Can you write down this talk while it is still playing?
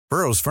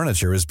Burrow's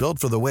furniture is built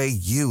for the way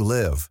you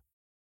live.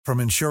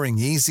 From ensuring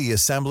easy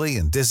assembly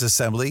and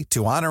disassembly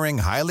to honoring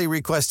highly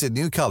requested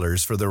new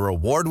colors for their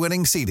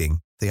award-winning seating,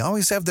 they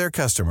always have their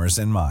customers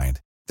in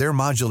mind. Their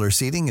modular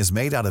seating is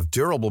made out of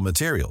durable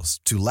materials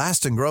to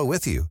last and grow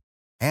with you.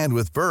 And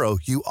with Burrow,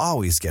 you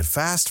always get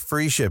fast,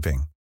 free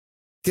shipping.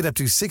 Get up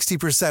to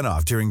 60%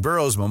 off during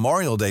Burrow's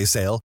Memorial Day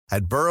sale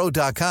at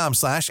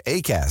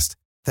burrow.com/ACAST.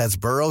 That's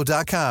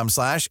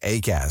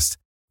burrow.com/ACAST.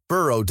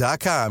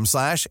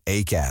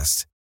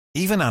 burrow.com/ACAST.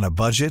 Even on a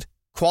budget,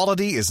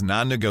 quality is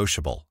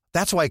non-negotiable.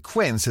 That's why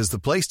Quince is the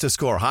place to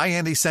score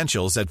high-end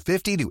essentials at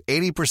 50 to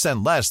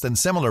 80% less than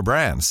similar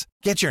brands.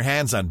 Get your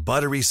hands on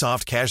buttery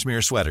soft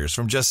cashmere sweaters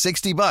from just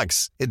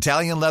 $60,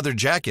 Italian leather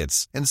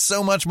jackets, and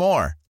so much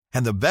more.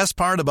 And the best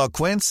part about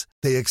Quince,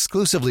 they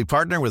exclusively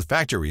partner with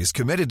factories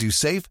committed to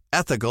safe,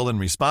 ethical, and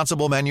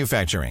responsible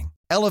manufacturing.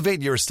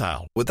 Elevate your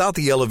style without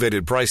the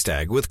elevated price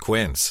tag with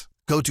Quince.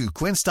 Go to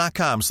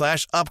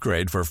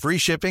quince.com/upgrade for free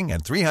shipping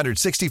and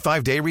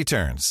 365-day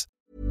returns.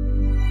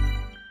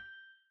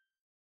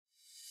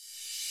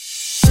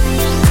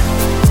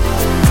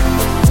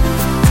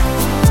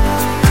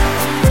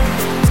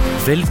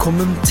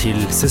 Velkommen til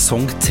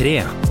sesong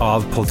 3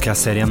 av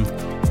podcastserien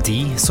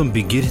De som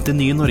bygger det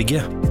nye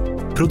Norge.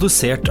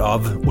 Produsert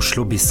av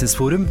Oslo Business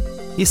Forum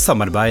I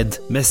samarbeid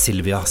med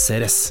Silvia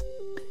Ceres.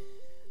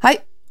 Hei,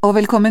 og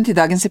velkommen til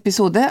dagens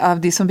episode av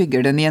De som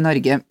bygger det nye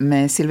Norge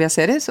med Silvia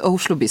Ceres og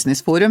Oslo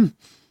Business Forum.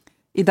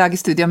 I dag I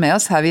studio med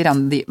oss har vi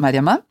Randi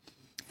Mariamma,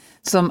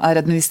 som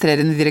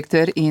administrerende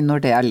direktør I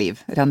Nordea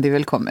Liv. Randi,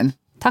 velkommen.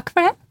 Takk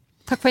for det.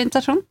 Takk for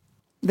invitasjonen.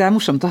 Det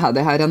morsomt å ha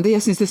deg her, Randi.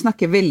 Jeg synes du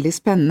snakker veldig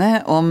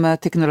spennende om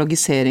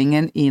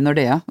teknologiseringen I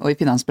Nordea og I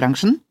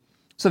finansbransjen,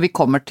 så vi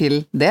kommer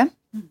til det.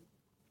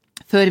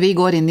 Før vi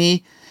går inn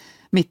I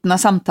midten av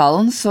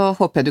samtalen, så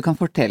håper jeg du kan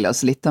fortelle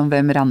oss litt om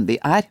hvem Randi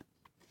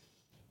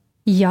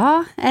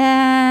Ja,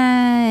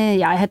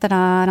 jeg heter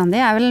da Randi.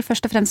 Jeg vel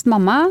først og fremst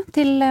mamma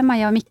til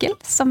Maja og Mikkel,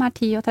 som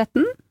 10 og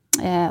 13.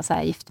 Så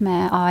jeg gift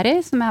med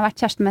Ari, som jeg har vært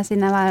kjæreste med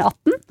siden jeg var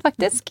 18,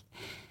 faktisk.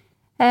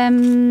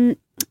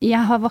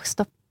 Jeg har vokst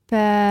opp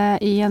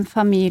I en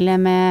familie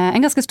med,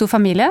 en ganske stor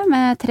familie,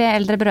 med 3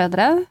 eldre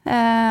brødre,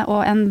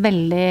 og en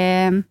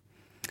veldig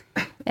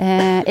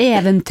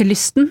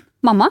eventyrlysten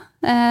mamma,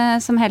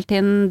 som hele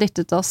tiden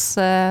dyttet oss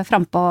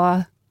frem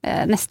på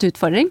neste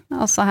utfordring.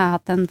 Og så har jeg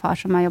hatt en far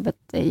som har jobbet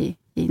I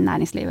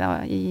næringslivet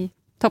og I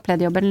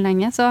topplederjobber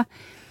lenge, så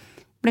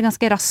ble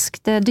ganske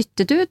raskt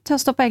dyttet ut til å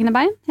stå på egne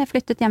bein. Jeg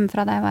flyttet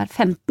hjemmefra da jeg var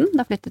 15,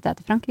 da flyttet jeg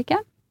til Frankrike.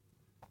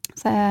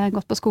 Så jeg har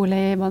gått på skole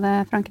I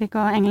både Frankrike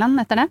og England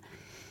etter det.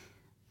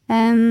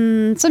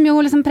 Som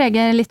jo liksom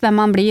preger litt hvem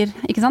man blir,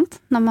 ikke sant,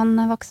 når man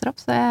vokser opp.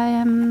 Så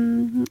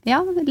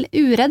jeg,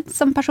 uredd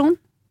som person,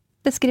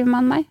 beskriver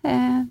man meg.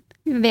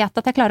 Jeg vet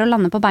at jeg klarer å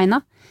lande på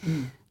beina.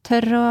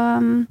 Tør å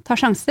ta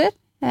sjanser.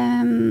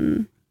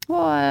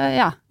 Og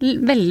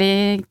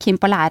veldig keen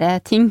på å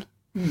lære ting.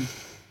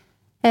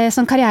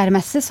 Sånn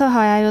karrieremessig så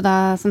har jeg jo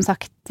da, som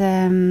sagt,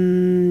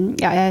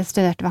 jeg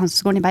studerte ved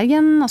Handelshøyskolen I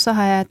Bergen, og så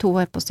har jeg 2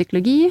 år på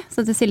psykologi, så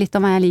det sier litt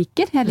om hva jeg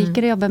liker. Jeg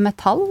liker å jobbe med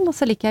tall, og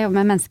så liker jeg å jobbe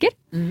med mennesker.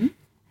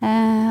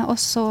 Og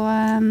så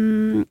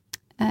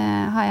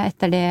har jeg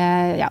etter det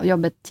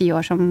jobbet 10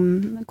 år som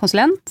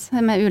konsulent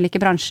med ulike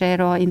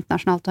bransjer og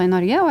internasjonalt og I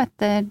Norge, og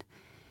etter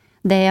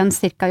det igjen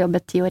cirka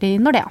jobbet 10 år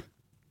I Nordea.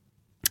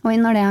 Og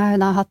I Nordea har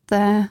jeg da hatt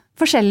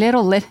forskjellige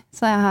roller,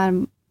 så jeg har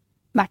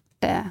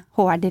vært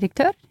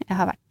HR-direktør, jeg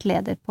har vært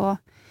leder på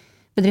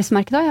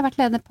bedriftsmarkedet, og jeg har vært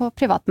leder på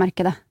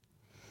privatmarkedet.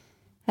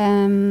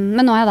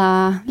 Men nå er jeg da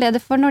leder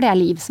for Nordea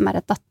Liv, som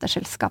et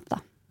datterselskap da,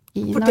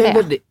 I Nordea.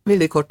 Fortell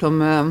veldig kort om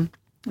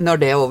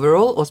Nordea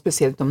overall, og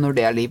spesielt om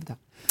Nordea Liv da.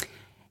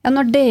 Ja,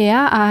 Nordea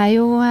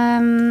jo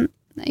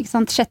ikke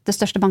sant, 6.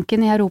 største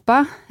banken I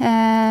Europa.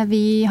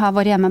 Vi har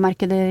våre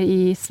hjemmemarkeder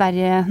I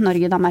Sverige,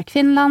 Norge, Danmark,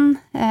 Finland,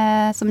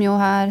 som jo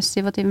har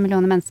 27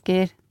 millioner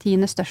mennesker,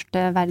 10.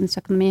 største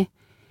verdensøkonomi,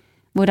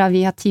 hvorav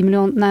vi har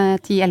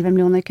 10-11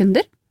 millioner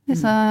kunder.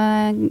 Så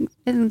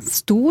en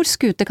stor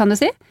skute, kan du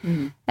si.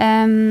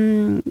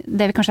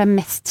 Det vi kanskje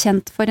mest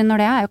kjent for I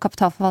Nordea jo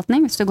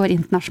kapitalforvaltning, hvis du går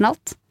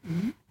internasjonalt.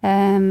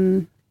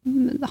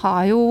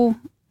 Har jo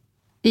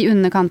I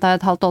underkant av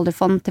et halvt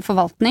oljefond til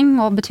forvaltning,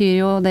 og betyr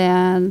jo det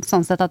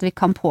sånn sett at vi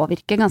kan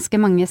påvirke ganske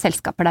mange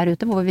selskaper der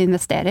ute hvor vi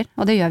investerer,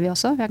 og det gjør vi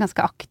også. Vi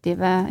ganske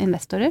aktive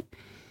investorer,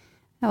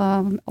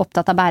 og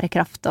opptatt av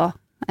bærekraft og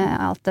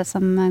alt det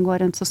som går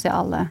rundt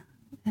sosiale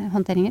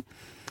håndteringer.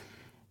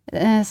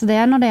 Så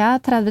det Nordea,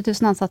 30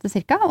 000 ansatte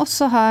cirka, og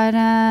så har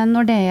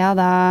Nordea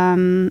da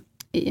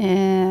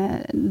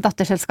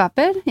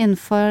datterselskaper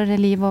innenfor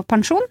liv og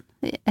pensjon,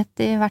 et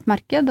I hvert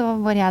marked,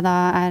 og hvor jeg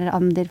da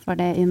andir for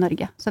det I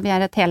Norge. Så vi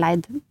et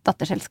heleid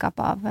datterselskap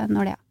av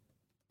Nordea.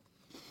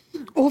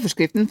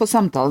 Overskriften på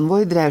samtalen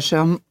vår dreier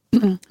seg om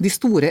de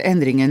store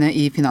endringene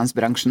I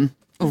finansbransjen,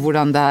 og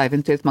hvordan da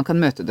eventuelt man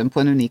kan møte dem på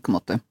en unik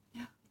måte.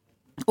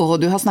 Og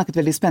du har snakket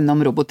veldig spennende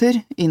om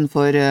roboter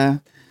innenfor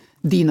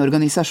din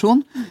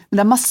organisasjon, men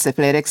det masse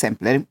flere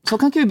eksempler. Så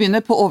kan ikke vi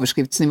begynne på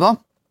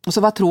overskriftsnivå? Og så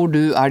hva tror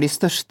du de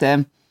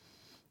største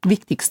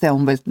viktigste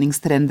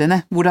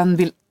omveltningstrendene? Hvordan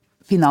vil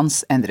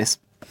finans endres?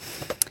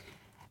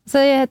 Så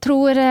jeg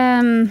tror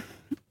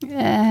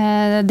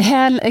hvordan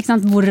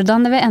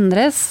det vil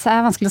endres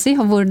vanskelig å si,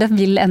 og hvor det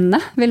vil ende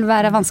vil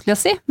være vanskelig å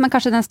si. Men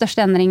kanskje den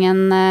største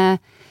endringen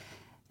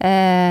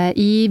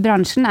i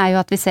bransjen jo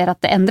at vi ser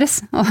at det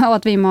endres, og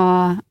at vi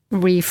må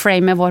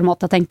reframe vår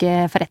måte å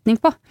tenke forretning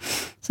på.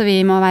 Så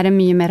vi må være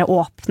mye mer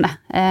åpne.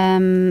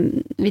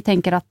 Vi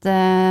tenker at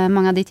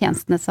mange av de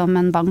tjenestene som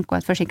en bank og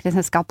et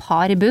forsikringsselskap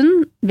har i bunn,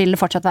 vil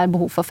det fortsatt være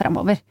behov for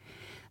fremover.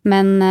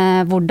 Men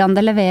hvordan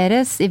det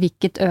leveres, i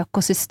hvilket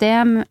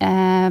økosystem,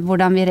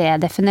 hvordan vi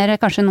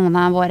redefinerer kanskje noen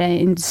av våre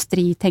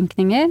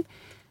industritenkninger,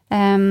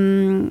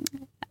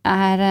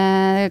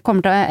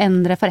 kommer til å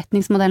endre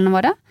forretningsmodellene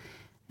våre.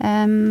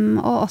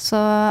 Og også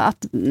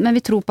men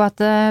vi tror på at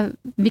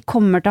vi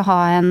kommer til å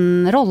ha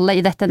en rolle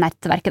i dette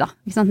nettverket da.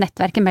 Ikke sant?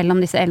 Nettverket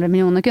mellom disse 11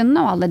 millioner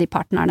kundene og alle de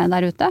partnerne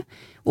der ute.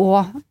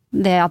 Og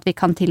det at vi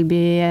kan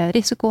tilby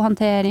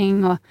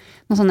risikohåndtering og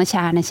noen sånne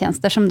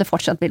kjernetjenester som det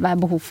fortsatt vil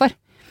være behov for.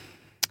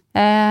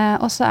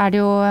 Og så det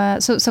jo,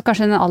 så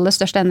kanskje den aller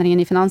største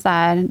endringen i finans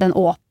den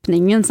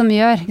åpningen som vi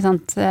gjør, ikke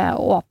sant?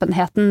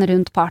 Åpenheten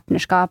rundt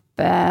partnerskap,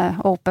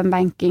 open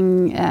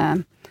banking.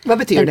 Hva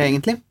betyr det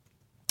egentlig?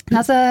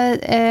 Altså,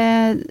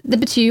 det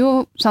betyr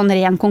jo sånn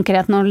ren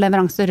konkret noen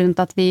leveranser rundt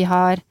at vi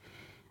har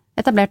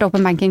etablert open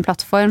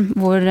banking-plattform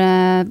hvor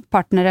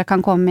partnere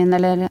kan komme inn,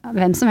 eller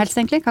hvem som helst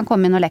egentlig, kan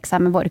komme inn og leke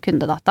seg med våre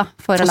kundedata.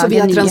 Altså vi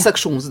har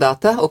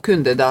transaksjonsdata og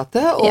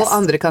kundedata, og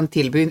andre kan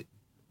tilby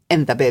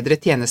enda bedre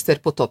tjenester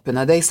på toppen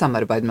av det i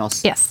samarbeid med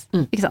oss. Yes,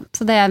 ikke sant.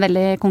 Så det et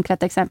veldig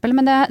konkret eksempel,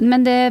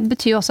 men det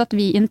betyr også at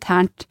vi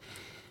internt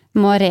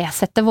må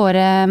resette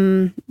våre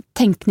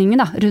tenkninger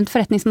da, rundt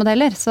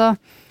forretningsmodeller. Så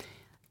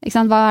ikke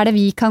sant, hva det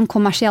vi kan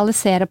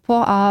kommersialisere på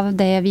av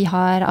det vi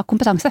har av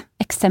kompetanse?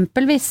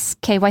 Eksempelvis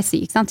KYC,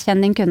 ikke sant?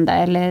 Kjenn din kunde,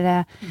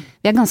 eller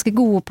vi ganske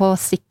gode på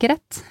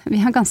sikkerhet. Vi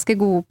ganske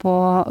gode på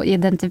å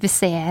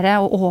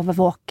identifisere og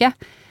overvåke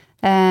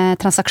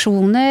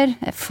transaksjoner,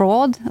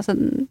 fraud, altså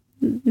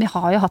vi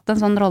har jo hatt en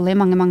sånn rolle i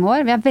mange, mange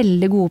år. Vi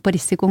veldig gode på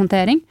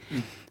risikohåndtering.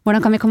 Hvordan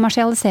kan vi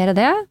kommersialisere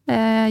det?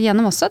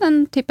 Gjennom også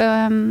den type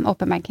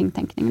open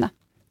banking-tenkning da.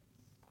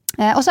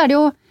 Og så det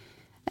jo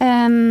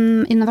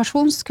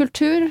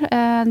innovasjonskultur,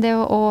 det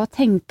å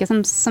tenke,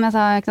 som jeg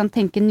sa, ikke sant,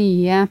 tenke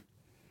nye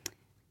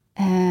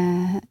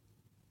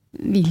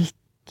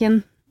hvilken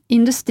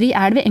industri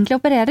det vi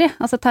egentlig opererer i?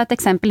 Altså ta et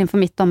eksempel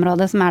innenfor mitt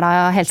område, som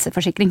da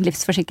helseforsikring,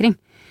 livsforsikring.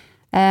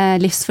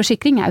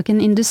 Livsforsikring jo ikke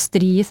en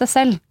industri i seg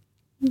selv.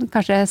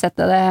 Kanskje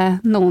setter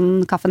det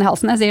noen kaffen i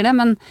halsen når jeg sier det,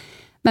 men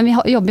vi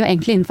jobber jo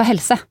egentlig innenfor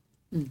helse.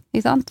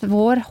 Ikke sant?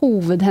 Vår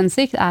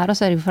hovedhensikt å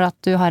sørge for at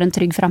du har en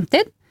trygg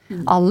fremtid.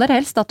 Aller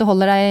helst at du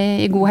holder deg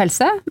i god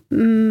helse,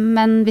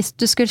 men hvis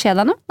du skulle skje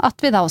deg noe, at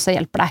vi da også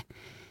hjelper deg.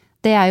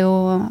 Det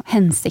jo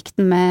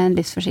hensikten med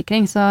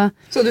livsforsikring. Så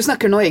du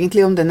snakker nå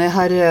egentlig om denne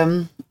her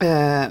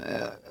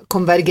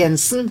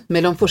konvergensen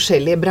mellom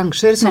forskjellige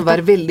bransjer som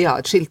var veldig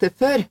atskilte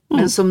før,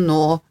 men som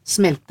nå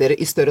smelter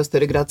i større og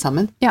større grad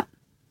sammen? Ja.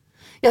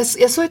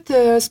 Jeg så et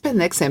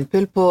spennende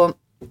eksempel på,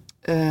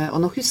 og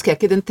nå husker jeg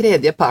ikke den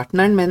tredje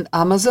partneren, men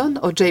Amazon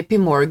og JP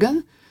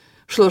Morgan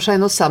slår seg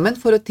nå sammen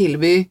for å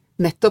tilby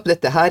nettopp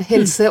dette her,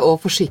 helse-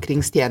 og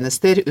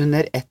forsikringstjenester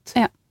under ett.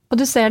 Ja, og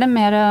du ser det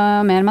mer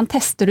og mer, man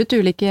tester ut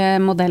ulike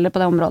modeller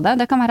på det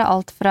området. Det kan være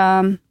alt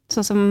fra,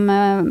 sånn som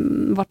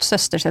vårt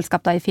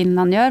søsterselskap da i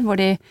Finland gjør, hvor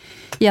de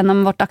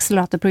gjennom vårt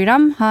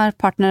akseleratorprogram har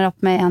partner opp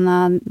med en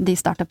av de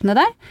startupene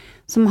der,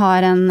 som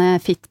har en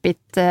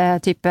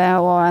Fitbit-type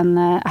og en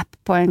app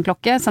på en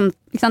klokke, som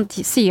ikke sant,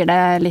 sier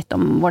det litt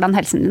om hvordan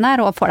helsen din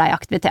og får deg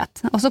aktivitet.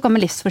 Og så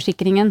kommer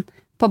livsforsikringen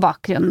på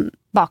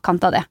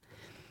bakkant av det.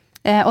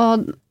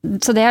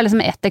 Så det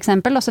liksom ett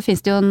eksempel, og så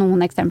finnes det jo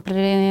noen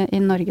eksempler i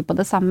Norge på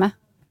det samme.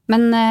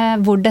 Men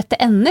hvor dette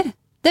ender,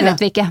 det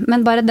vet vi ikke.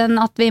 Men bare den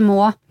at vi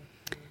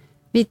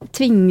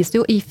tvinges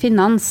jo i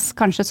finans,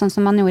 kanskje sånn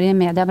som man gjorde i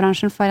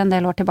mediebransjen for en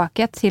del år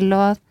tilbake, til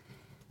å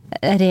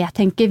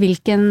retenke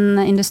hvilken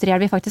industri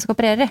vi faktisk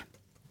opererer i.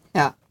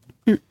 Ja.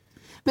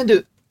 Men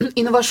du,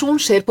 innovasjon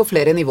skjer på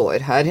flere nivåer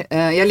her.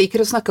 Jeg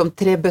liker å snakke om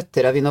 3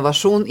 bøtter av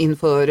innovasjon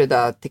innenfor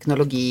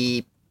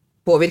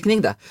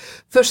teknologipåvirkning.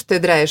 Først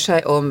det dreier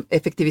seg om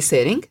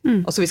effektivisering.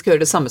 Altså vi skal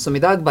gjøre det samme som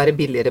i dag, bare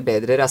billigere,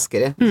 bedre,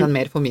 raskere,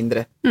 mer for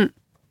mindre.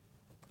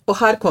 Og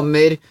her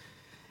kommer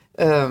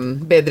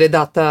bedre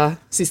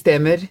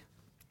datasystemer,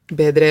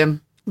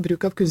 bedre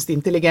bruk av kunstig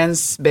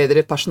intelligens,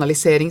 bedre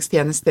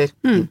personaliseringstjenester.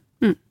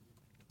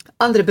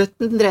 Andre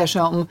bøtten dreier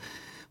seg om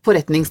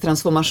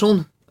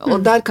forretningstransformasjon,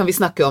 og der kan vi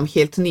snakke om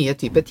helt nye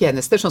typer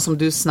tjenester, sånn som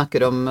du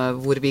snakker om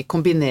hvor vi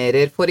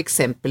kombinerer for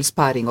eksempel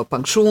sparing og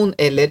pensjon,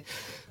 eller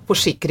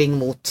forsikring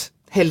mot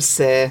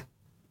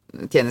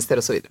helsetjenester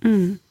og så videre.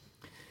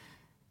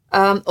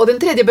 Og den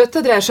tredje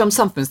bøtta dreier seg om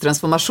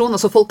samfunnstransformasjon,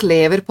 altså folk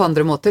lever på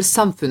andre måter,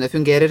 samfunnet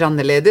fungerer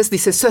annerledes,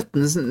 disse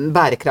 17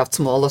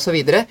 bærekraftsmål og så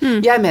videre.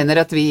 Jeg mener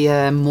at vi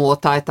må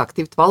ta et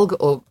aktivt valg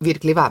og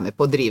virkelig være med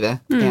på å drive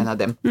en av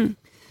dem.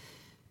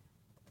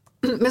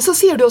 Men så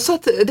sier du også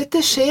at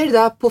dette skjer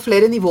da på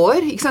flere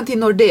nivåer. Ikke sant? I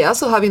Nordea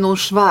så har vi noen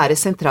svære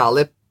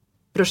sentrale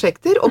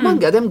prosjekter, og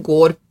mange av dem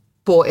går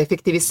på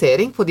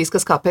effektivisering, for de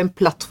skal skape en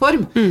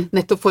plattform,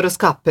 nettopp for å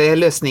skape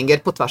løsninger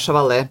på tvers av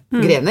alle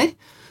grener.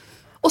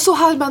 Og så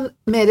har man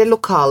mer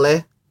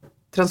lokale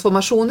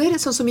transformasjoner,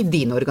 sånn som i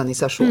din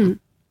organisasjon.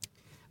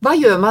 Hva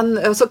gjør man,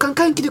 altså, kan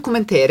ikke du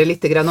kommentere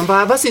litt om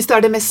hva synes du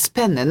er det mest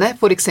spennende,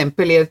 for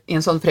eksempel i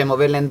en sånn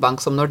fremoverlent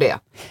bank som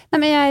Nordea? Nei,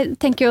 men jeg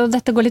tenker jo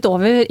dette går litt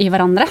over i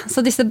hverandre, så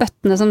disse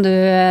bøttene som du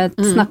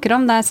snakker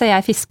om, der ser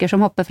jeg fisker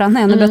som hopper fra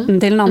den ene bøtten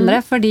til den andre,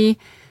 fordi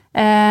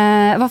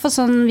i hvert fall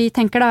sånn vi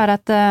tenker da er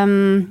at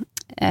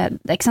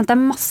ikke sant, det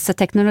er masse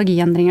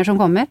teknologiendringer som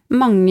kommer,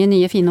 mange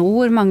nye fine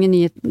ord, mange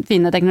nye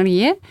fine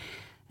teknologier,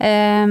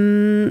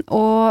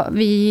 og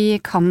vi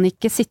kan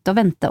ikke sitte og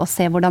vente og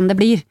se hvordan det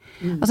blir.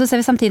 Og så ser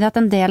vi samtidig at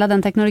en del av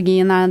den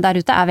teknologien der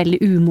ute er veldig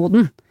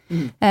umoden.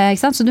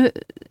 Ikke sant? Så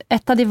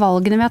et av de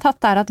valgene vi har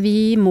tatt er at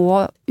vi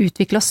må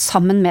utvikle oss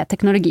sammen med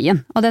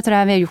teknologien, og det tror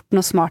jeg vi har gjort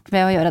noe smart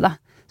ved å gjøre det.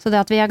 Så det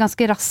at vi er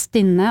ganske raskt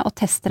inne og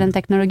tester en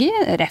teknologi,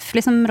 ref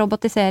liksom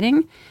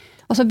robotisering,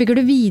 og så bygger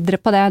du videre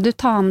på det. Du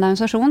tar med deg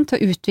organisasjonen til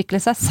å utvikle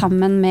seg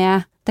sammen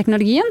med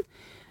teknologien.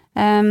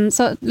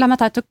 Så la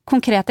meg ta et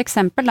konkret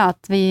eksempel da,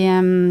 at vi,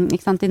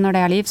 ikke sant, i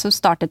Nordea Liv så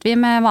startet vi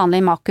med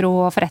vanlige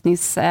makro- og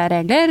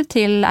forretningsregler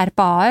til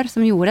RPA-er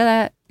som gjorde det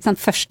ikke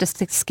sant, første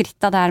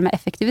skrittet der med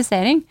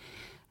effektivisering,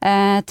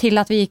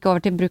 til at vi gikk over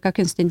til bruk av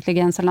kunstig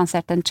intelligens og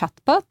lanserte en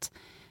chatbot.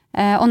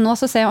 Og nå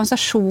så ser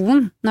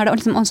organisasjonen, når det er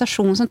liksom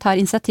organisasjonen som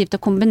tar initiativ til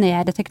å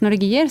kombinere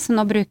teknologier, så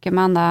nå bruker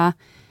man da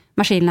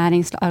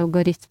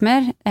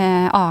maskinlæringsalgoritmer,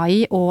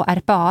 AI og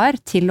RPA-er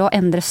til å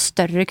endre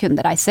større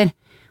kundereiser.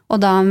 Og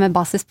da med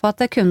basis på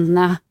at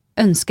kundene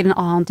ønsker en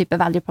annen type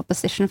value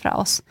proposition fra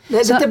oss.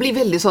 Dette blir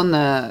veldig sånn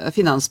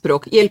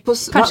finansspråk. Hjelp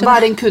oss, hva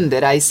er en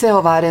kundereise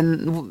og hva er en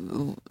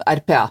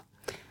RPA?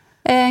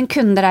 En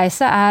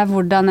kundereise er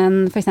hvordan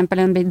for eksempel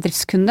en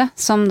bedriftskunde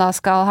som da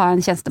skal ha en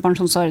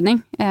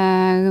tjenestepensjonsordning,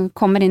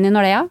 kommer inn i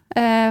Nordea,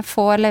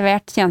 får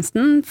levert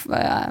tjenesten,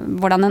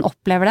 hvordan den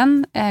opplever den,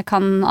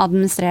 kan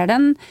administrere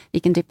den,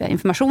 hvilken type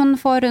informasjon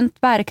får rundt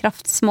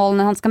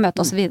bærekraftsmålene han skal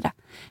møte og så videre.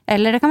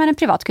 Eller det kan være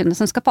en privatkunde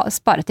som skal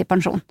spare til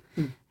pensjon.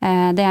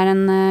 Det er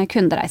en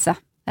kundereise.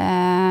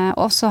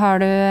 Og så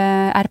har du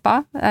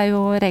RPA, er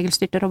jo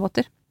regelstyrte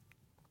roboter,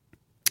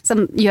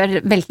 som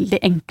gjør veldig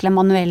enkle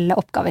manuelle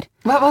oppgaver.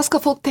 Hva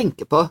skal folk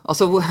tenke på?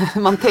 Altså,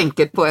 man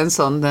tenker på en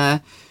sånn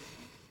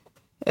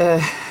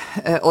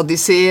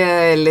Odyssey,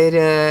 eller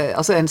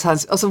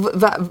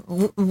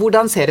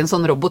hvordan ser en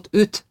sånn robot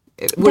ut?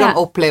 Hvordan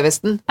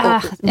oppleves den?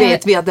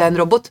 Vet vi at det er en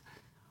robot?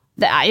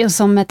 Det er jo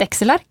som et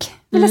Excel-ark,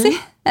 vil jeg si.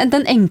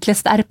 Den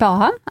enkleste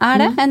RPA-en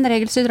er det. En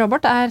regelstyrt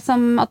robot er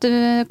som at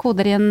du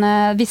koder inn,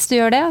 hvis du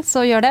gjør det,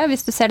 så gjør det.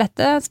 Hvis du ser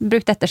dette,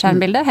 bruk dette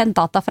skjermbildet, hent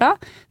data fra,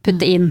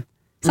 putt det inn.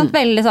 Sånn,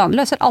 veldig sånn,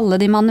 løser alle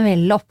de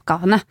manuelle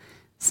oppgavene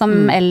som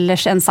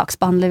ellers en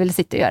saksbehandler vil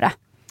sitte og gjøre.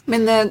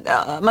 Men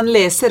man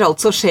leser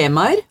altså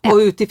skjemaer,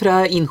 og ut ifra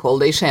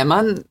innholdet i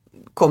skjemaen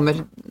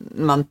kommer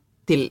man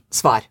til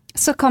svar.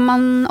 Så kan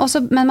man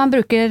også, men man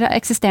bruker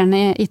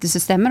eksisterende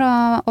IT-systemer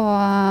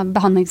og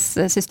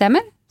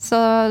behandlingssystemer, så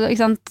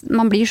ikke sant,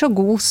 man blir så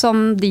god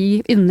som de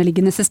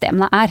underliggende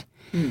systemene er.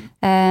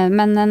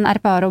 Men en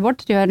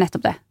RPA-robot gjør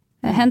nettopp det.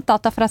 Hent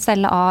data fra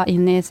celle A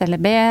inn i celle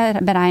B,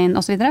 beregn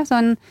og så videre. Så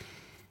en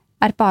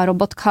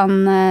RPA-robot kan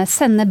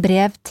sende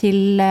brev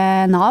til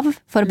NAV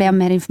for å be om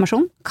mer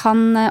informasjon,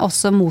 kan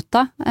også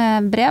motta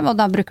brev, og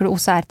da bruker du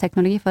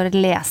OCR-teknologi for å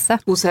lese.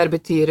 OCR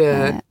betyr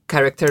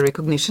character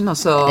recognition,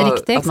 altså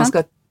riktig, at man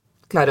skal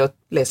klare å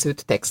lese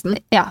ut teksten.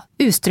 Ja,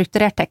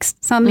 ustrukturert tekst.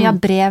 Så mye av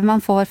brev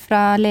man får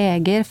fra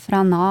leger,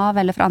 fra NAV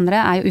eller fra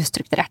andre er jo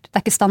ustrukturert. Det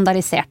er ikke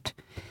standardisert.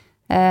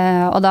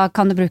 Og da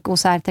kan du bruke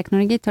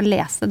OCR-teknologi til å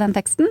lese den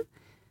teksten.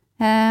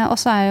 Og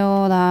så er jo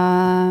da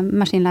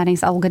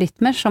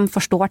maskinlæringsalgoritmer som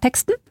forstår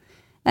teksten,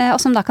 og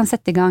som da kan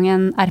sette i gang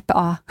en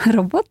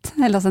RPA-robot,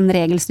 eller altså en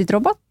regelstyrt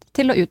robot,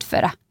 til å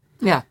utføre.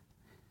 Ja.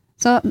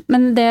 Så,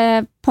 men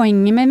det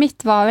poenget med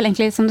mitt var vel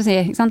egentlig, som du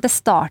sier, ikke sant? Det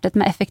startet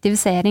med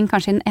effektivisering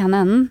kanskje i den ene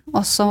enden,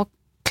 og så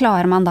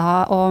klarer man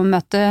da å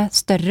møte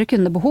større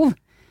kundebehov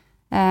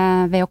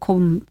ved å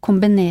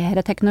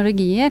kombinere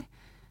teknologier.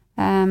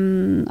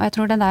 Og jeg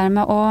tror det der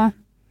med å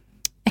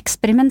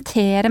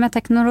eksperimentere med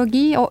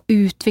teknologi og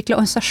utvikle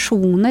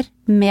organisasjoner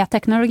med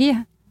teknologi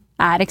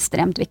er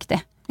ekstremt viktig.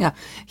 Ja,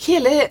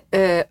 hele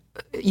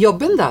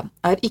jobben da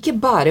er ikke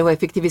bare å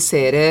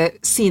effektivisere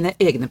sine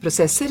egne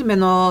prosesser,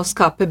 men å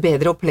skape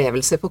bedre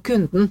opplevelse for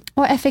kunden.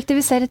 Og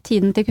effektivisere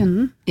tiden til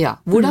kunden. Ja,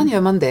 hvordan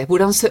gjør man det?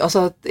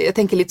 Altså, jeg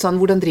tenker litt sånn,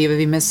 hvordan driver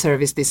vi med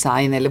service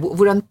design, eller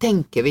hvordan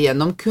tenker vi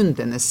gjennom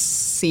kundenes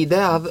side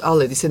av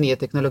alle disse nye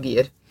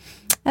teknologier?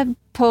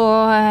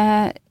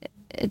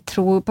 Jeg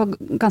tror på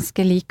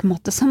ganske lik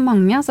måte som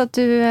mange, altså at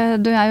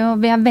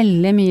vi er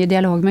veldig mye i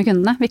dialog med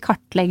kundene. Vi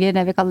kartlegger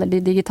det vi kaller de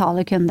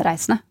digitale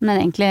kundereisene,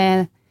 men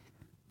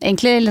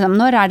egentlig liksom,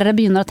 når er dere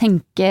begynner å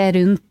tenke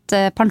rundt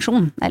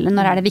pensjon, eller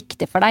når er det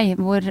viktig for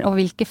deg, og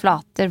hvilke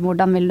flater,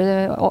 hvordan vil du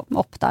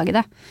oppdage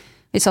det?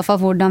 I så fall,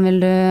 hvordan vil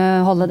du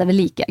holde det ved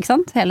like, ikke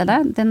sant? Hele det.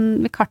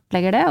 Vi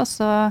kartlegger det, og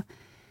så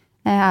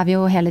vi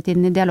jo hele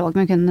tiden i dialog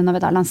med kundene når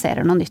vi da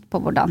lanserer noe nytt på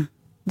hvordan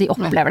de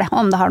opplever det,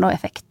 om det har noe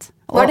effekt.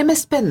 Hva det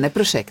mest spennende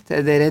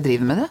prosjektet dere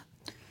driver med det?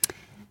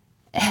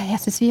 Jeg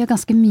synes vi gjør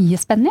ganske mye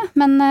spennende,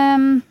 men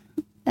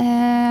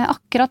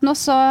akkurat nå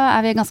så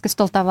vi ganske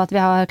stolt av at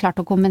vi har klart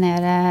å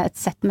kombinere et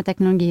sett med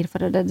teknologier for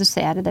å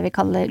redusere det vi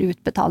kaller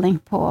utbetaling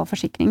på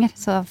forsikringer.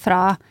 Så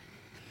fra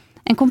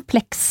en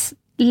kompleks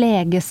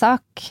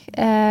legesak,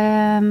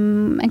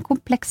 en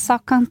kompleks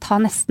sak kan ta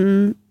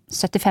nesten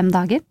 75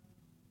 dager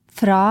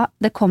fra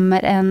det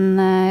kommer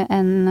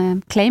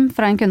en claim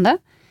fra en kunde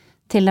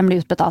til den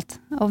blir utbetalt.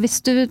 Og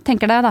hvis du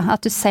tenker deg da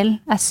at du selv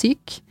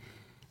syk,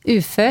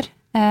 ufør,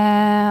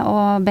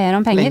 og ber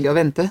om penger, lenge å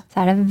vente.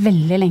 Så det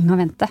veldig lenge å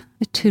vente.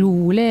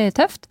 Utrolig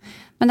tøft.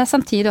 Men det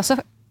samtidig også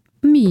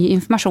mye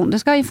informasjon. Du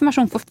skal ha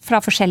informasjon fra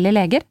forskjellige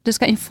leger. Du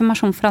skal ha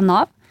informasjon fra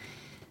NAV.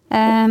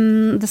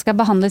 Det skal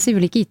behandles i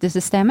ulike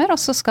IT-systemer, og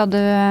så skal du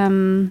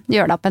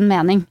gjøre deg opp en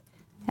mening.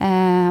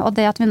 Og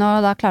det at vi nå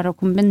da klarer å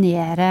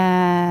kombinere,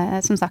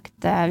 som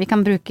sagt, vi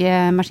kan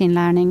bruke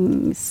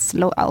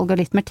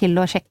maskinlæringsalgoritmer til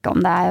å sjekke om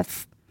det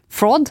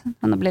fraud,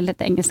 nå blir det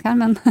litt engelsk her,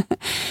 men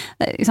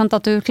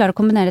at du klarer å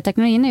kombinere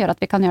teknologien gjør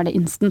at vi kan gjøre det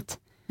instant.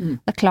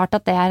 Det klart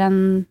at det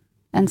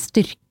en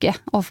styrke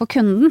overfor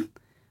kunden,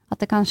 at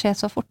det kan skje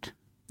så fort.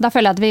 Da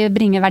føler jeg at vi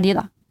bringer verdi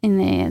da, inn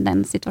i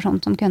den situasjonen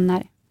som kunden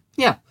i.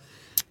 Ja.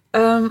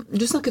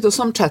 Du snakket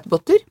også om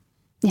chatboter.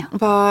 Ja.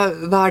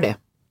 Hva det?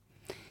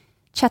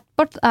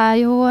 Chatbot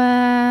jo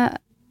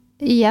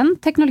igjen,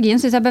 teknologien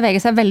synes jeg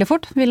beveger seg veldig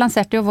fort. Vi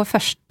lanserte jo vår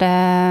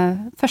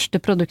første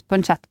produkt på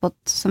en chatbot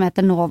som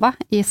heter Nova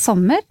i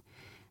sommer.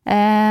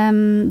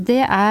 Det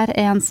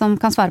en som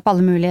kan svare på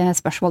alle mulige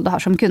spørsmål du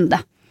har som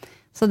kunde.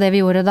 Så det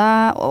vi gjorde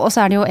da, og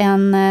så det jo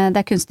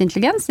det kunstig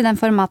intelligens i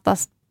den formatet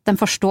at den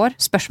forstår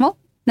spørsmål,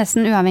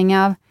 nesten uavhengig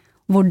av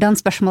hvordan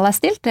spørsmålet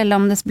stilt, eller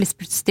om det blir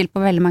stilt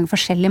på veldig mange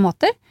forskjellige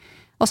måter.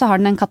 Og så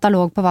har den en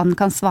katalog på hva den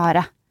kan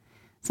svare.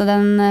 Så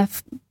den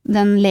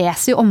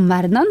leser jo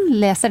omverdenen,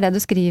 leser det du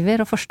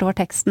skriver og forstår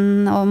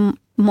teksten og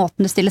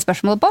måten du stiller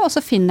spørsmål på, og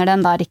så finner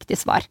den da riktig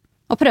svar,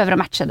 og prøver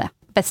å matche det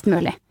best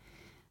mulig.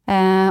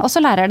 Og så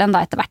lærer den da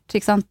etter hvert,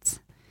 ikke sant?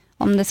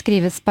 Om det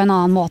skrives på en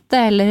annen måte,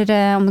 eller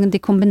om de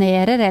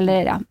kombinerer,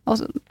 eller ja, og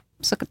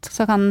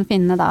så kan den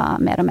finne da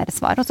mer og mer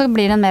svar, og så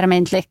blir den mer og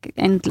mer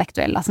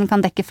intellektuell, altså den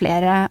kan dekke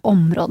flere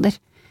områder.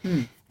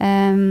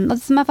 Og det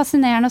som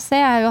fascinerende å se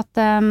jo at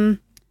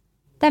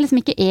det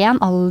liksom ikke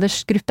en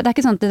aldersgruppe, det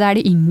ikke sånn at det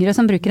de yngre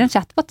som bruker en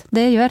chatbot,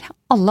 det gjør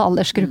alle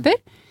aldersgrupper.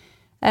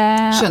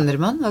 Skjønner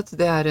man at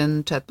det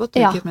en chatbot,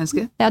 ikke et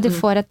menneske? Ja, de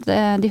får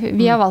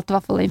vi har valgt i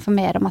hvert fall å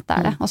informere om at det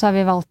det, og så har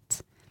vi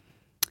valgt,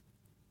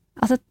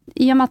 altså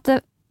i og med at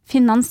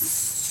finans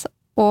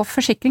og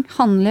forsikring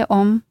handler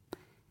om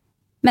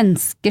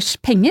menneskers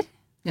penger,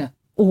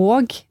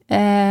 og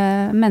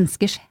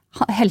menneskers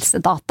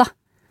helsedata.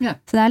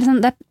 Så det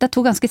liksom, det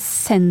to ganske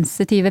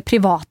sensitive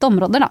private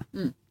områder da.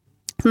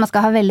 Så man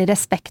skal ha veldig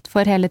respekt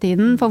for hele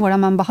tiden, for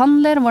hvordan man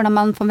behandler, hvordan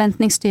man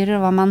forventningsstyrer,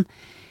 og hva man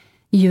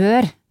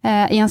gjør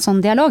i en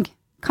sånn dialog.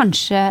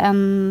 Kanskje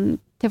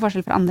til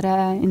forskjell fra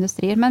andre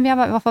industrier, men vi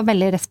har i hvert fall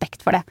veldig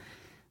respekt for det.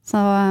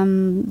 Så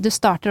du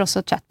starter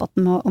også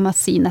chatboten med å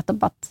si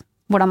nettopp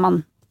hvordan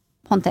man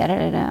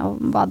håndterer og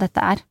hva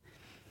dette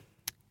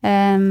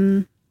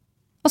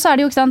Og så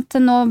det jo, ikke sant,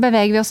 nå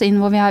beveger vi oss inn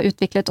hvor vi har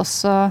utviklet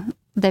også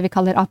det vi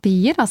kaller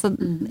API-er, altså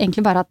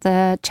egentlig bare at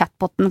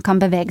chatboten kan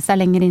bevege seg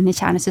lenger inn i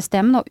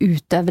kjernesystemen og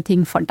utøve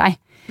ting for deg.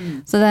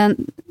 Så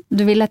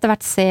du vil etter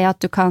hvert se at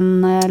du kan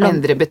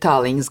endre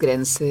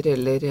betalingsgrenser,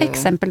 eller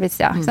eksempelvis,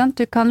 ja, ikke sant?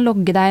 Du kan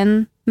logge deg inn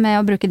med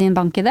å bruke din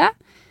bank-ID.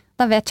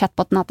 Da vet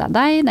chatboten at det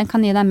deg, den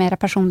kan gi deg mer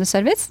personlig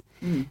service,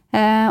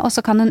 og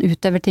så kan den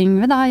utøve ting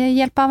ved da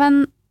hjelp av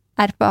en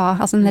RPA,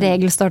 altså en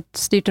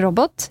regelstyrt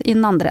robot i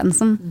den andre enden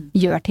som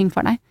gjør ting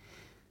for deg.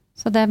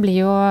 Så det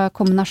blir jo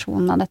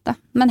kombinasjonen av dette.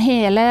 Men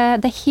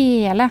det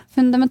hele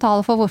fundamentale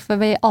for hvorfor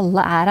vi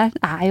alle her,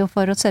 jo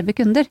for å serve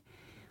kunder.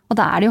 Og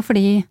da det jo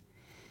fordi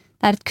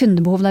det et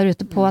kundebehov der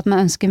ute på at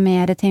man ønsker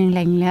mer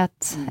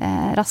tilgjengelighet,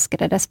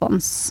 raskere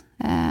respons,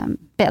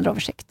 bedre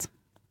oversikt.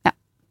 Ja.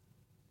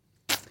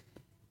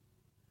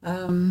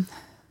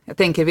 Jeg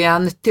tenker vi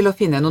nødt til å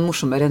finne noen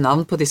morsommere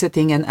navn på disse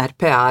ting enn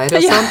RPA-er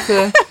og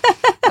sånt.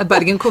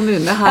 Bergen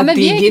kommune har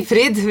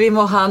Digifrid, vi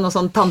må ha noe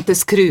sånn Tante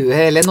Skrue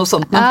eller noe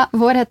sånt. Ja,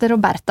 vår heter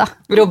Roberta.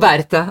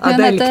 Roberta, ja,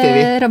 det likte vi. Hun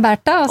heter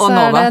Roberta, og så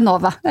Nova. Det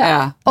Nova.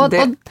 Ja. Og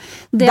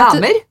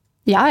damer?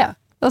 Ja.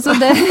 Altså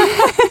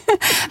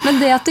men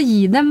det at du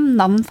gir dem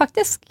navn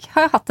faktisk,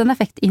 har hatt en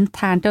effekt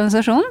internt i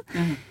organisasjonen,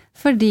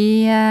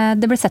 fordi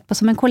det blir sett på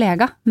som en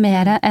kollega,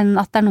 mer enn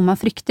at det noe man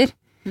frykter.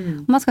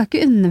 Man skal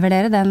ikke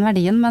undervurdere den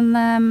verdien,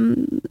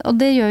 og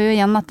det gjør jo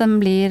igjen at den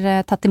blir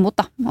tatt imot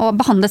da, og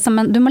behandlet som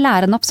du må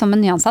lære den opp som en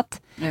nyansatt.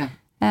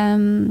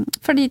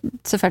 Fordi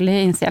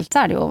selvfølgelig initielt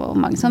så det jo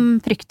mange som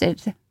frykter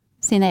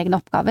sine egne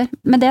oppgaver.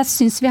 Men det jeg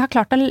synes vi har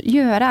klart å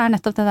gjøre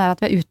nettopp det der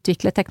at vi har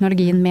utviklet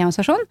teknologien med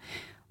organisasjon,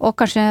 og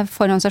kanskje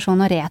for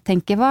organisasjonen å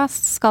retenke hva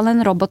skal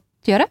en robot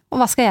gjøre, og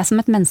hva skal jeg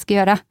som et menneske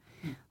gjøre?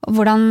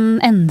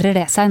 hvordan endrer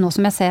det seg nå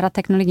som jeg ser at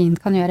teknologien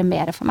kan gjøre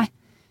mer for meg?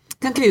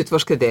 Kan ikke vi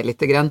utforske det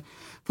litt grann?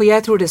 For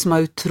jeg tror det som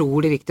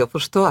utrolig viktig å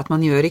forstå, at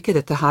man gjør ikke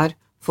dette her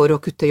for å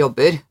kutte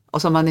jobber.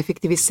 Altså man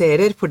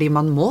effektiviserer fordi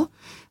man må.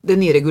 Den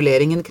nye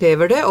reguleringen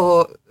krever det,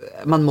 og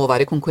man må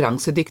være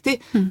konkurransedyktig,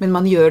 men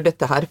man gjør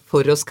dette her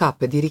for å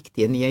skape de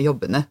riktige nye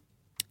jobbene.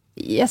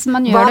 Yes,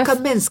 Hva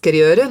kan mennesker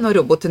gjøre når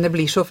robotene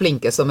blir så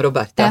flinke som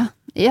Roberta? Ja,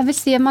 jeg vil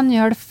si at man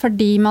gjør det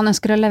fordi man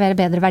ønsker å levere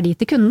bedre verdi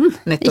til kunden.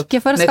 Nettopp,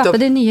 ikke for å skape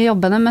de nye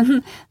jobbene,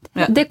 men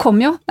det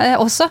kommer jo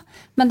også.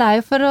 Men det er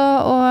jo for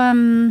å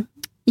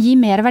gi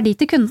mer verdi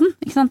til kunden,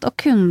 ikke sant? Og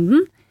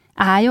kunden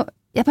er jo,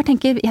 jeg bare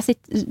tenker,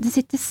 det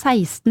sitter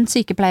 16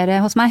 sykepleiere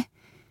hos meg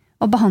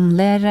og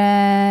behandler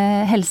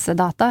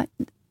helsedata.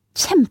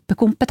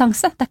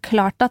 Kjempekompetanse. Det er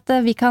klart at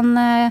vi kan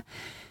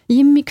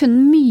gi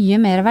kunden mye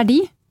mer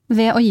verdi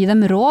ved å gi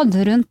dem råd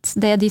rundt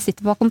det de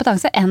sitter på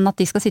kompetanse, enn at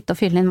de skal sitte og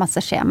fylle inn masse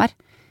skjemaer.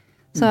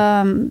 Så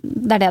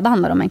det er det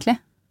handler om, egentlig.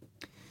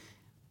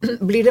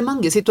 Blir det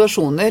mange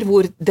situasjoner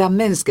hvor det er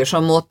mennesker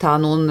som må ta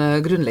noen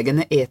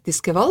grunnleggende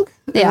etiske valg?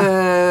 Ja.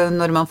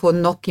 Når man får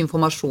nok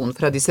informasjon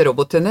fra disse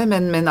robotene,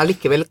 men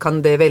allikevel kan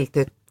det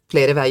velte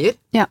flere veier?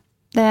 Ja,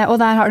 og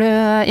der har du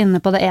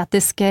inne på det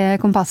etiske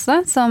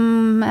kompasset,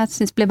 som jeg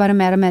synes blir bare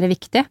mer og mer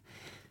viktig.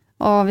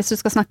 Og hvis du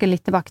skal snakke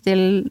litt tilbake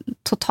til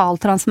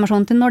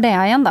totaltransformasjonen til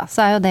Nordea igjen, da,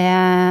 så er jo det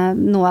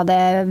noe av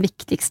det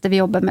viktigste vi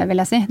jobber med,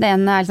 vil jeg si. Det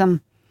ene er liksom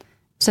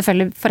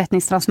selvfølgelig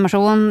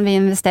forretningstransformasjon. Vi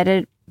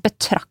investerer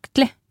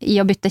betraktelig i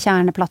å bytte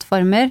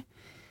kjerneplattformer.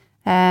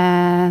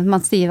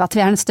 Man sier at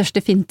vi er den største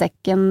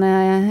fintechen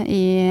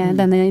i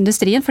denne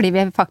industrien, fordi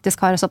vi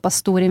faktisk har såpass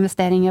stor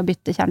investering i å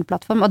bytte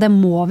kjerneplattform, og det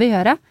må vi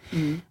gjøre.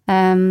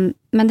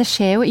 Men det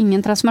skjer jo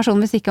ingen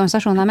transformasjon hvis ikke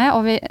organisasjonen er med,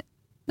 og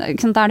da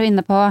er du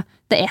inne på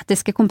det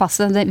etiske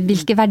kompasset,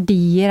 hvilke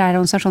verdier er det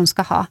organisasjonen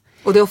skal ha.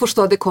 Og det å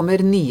forstå at det kommer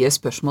nye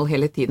spørsmål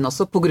hele tiden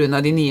også, på grunn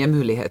av de nye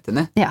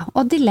mulighetene. Ja,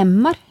 og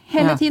dilemmaer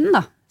hele tiden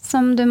da,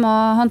 som du må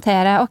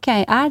håndtere. Ok,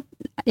 er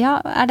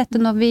dette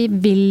noe vi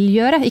vil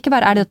gjøre? Ikke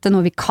bare er dette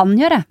noe vi kan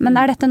gjøre, men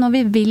er dette noe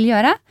vi vil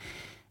gjøre?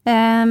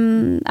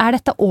 Er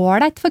dette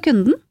ålreit for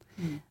kunden?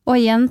 Og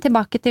igjen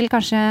tilbake til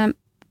kanskje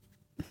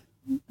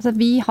altså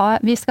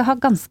vi skal ha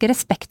ganske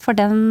respekt for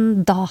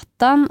den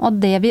dataen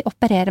og det vi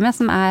opererer med,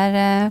 som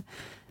er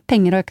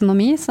penger og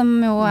økonomi, som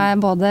jo er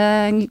både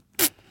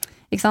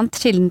ikke sant,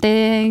 kilden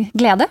til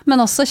glede,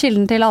 men også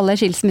kilden til alle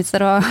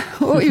skilsmisser og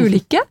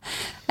ulykke.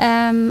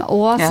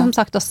 Og som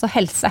sagt også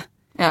helse.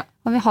 Ja.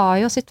 Og vi har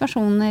jo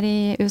situasjoner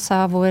i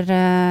USA hvor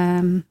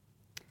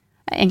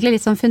egentlig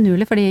litt sånn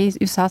finurlig, fordi i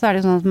USA så er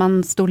det jo sånn at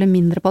man stoler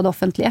mindre på det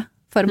offentlige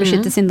for å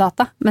beskytte sin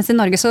data. Mens i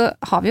Norge så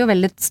har vi jo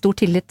veldig stor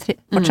tillit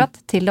fortsatt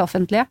til det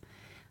offentlige.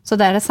 Så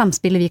det er det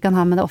samspillet vi kan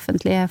ha med det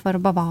offentlige for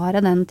å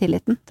bevare den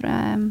tilliten, tror jeg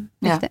er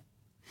viktig. Ja.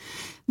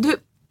 Du,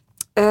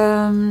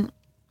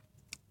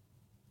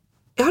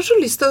 jeg har så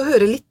lyst til å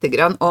høre litt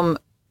grann om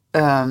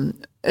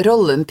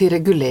rollen til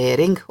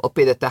regulering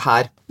oppi dette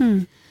her.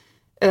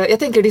 Jeg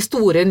tenker de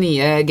store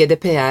nye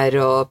GDPR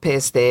og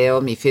PSD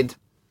og MiFID,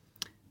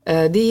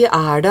 de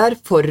er der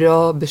for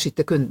å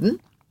beskytte kunden.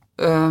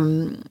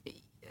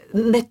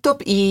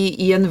 Nettopp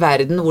i en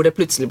verden hvor det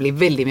plutselig blir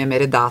veldig mye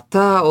mer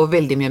data og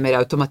veldig mye mer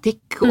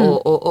automatikk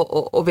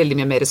og veldig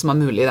mye mer som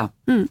er mulig da.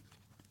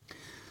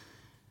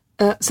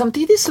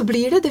 Samtidig så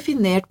blir det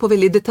definert på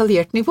veldig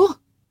detaljert nivå.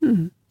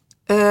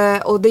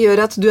 Og det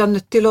gjør at du er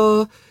nødt til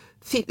å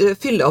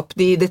fylle opp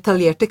de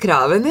detaljerte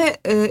kravene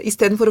i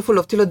stedet for å få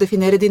lov til å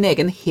definere din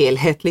egen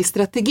helhetlige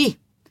strategi.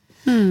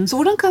 Så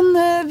hvordan kan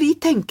vi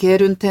tenke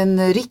rundt en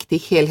riktig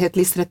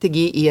helhetlig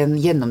strategi i en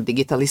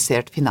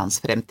gjennomdigitalisert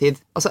finansfremtid?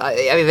 Altså,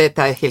 jeg vet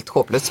det er et helt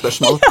håpløst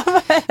spørsmål.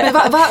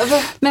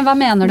 Men hva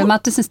mener du med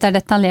at du synes det er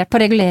detaljert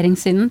på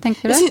reguleringssiden,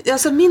 tenker du?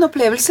 Altså, min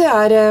opplevelse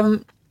er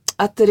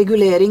at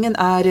reguleringen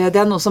det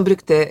er noen som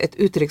brukte et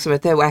uttrykk som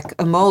heter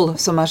whack-a-mole,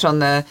 som er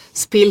sånn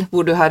spill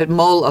hvor du har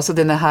mål, altså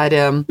denne her,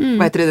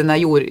 hva heter det,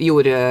 denne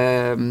jordrotte?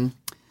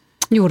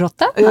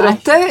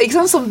 Jordrotte, ikke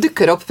sant, som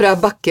dukker opp fra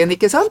bakken,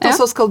 ikke sant? Og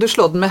så skal du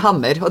slå den med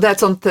hammer, og det er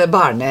et sånt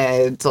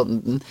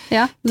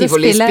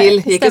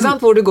tivoli-spill, ikke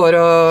sant, hvor du går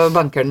og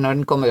banker den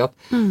når den kommer opp.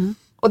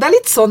 Og det er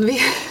litt sånn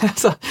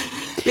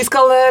vi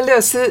skal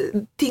løse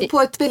ting på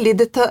et veldig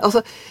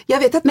altså, jeg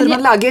vet at når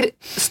man lager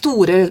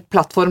store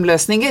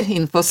plattformløsninger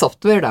innenfor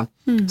software da,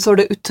 så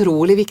er det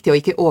utrolig viktig å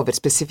ikke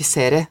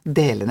overspesifisere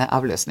delene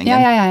av løsningen.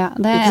 Ja.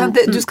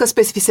 Du skal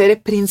spesifisere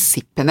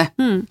prinsippene.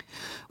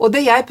 Og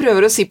det jeg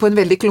prøver å si på en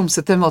veldig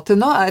klumsete måte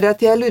nå, er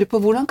at jeg lurer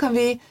på hvordan kan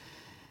vi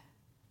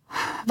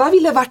hva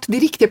ville vært de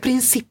riktige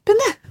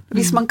prinsippene,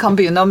 hvis man kan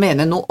begynne å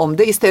mene noe om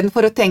det, i stedet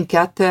for å tenke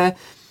at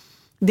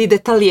de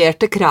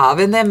detaljerte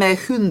kravene med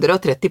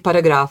 130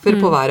 paragrafer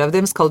på hver av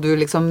dem skal du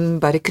liksom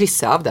bare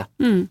krysse av det.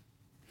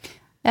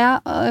 Ja,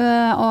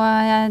 og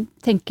jeg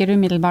tenker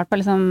umiddelbart på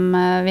liksom,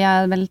 vi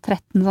har vel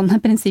 13 sånne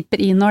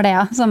prinsipper i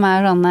Nordea, som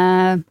er sånne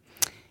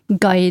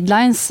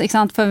guidelines, ikke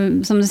sant?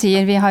 For som du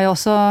sier, vi har jo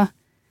også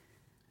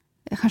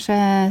kanskje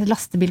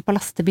lastebil på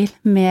lastebil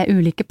med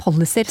ulike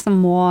policies som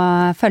må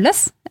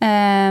følges,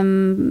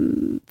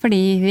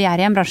 fordi vi er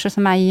i en bransje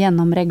som er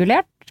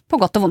gjennomregulert på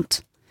godt og vondt.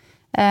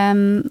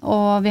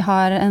 Og vi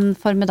har en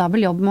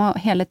formidabel jobb med å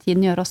hele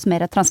tiden gjøre oss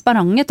mer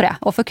transparente, tror jeg,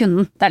 og for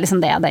kunden. Det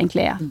liksom det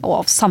egentlig er,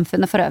 og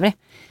samfunnet for øvrig,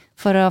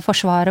 for å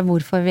forsvare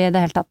hvorfor vi i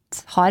det hele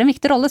tatt har en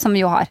viktig rolle, som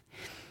vi jo har.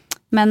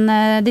 Men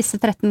disse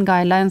 13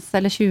 guidelines,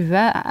 eller 20,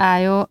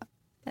 er jo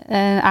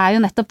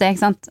nettopp det,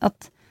 ikke sant,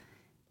 at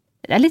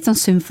det er litt sånn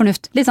sunn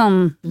fornuft, litt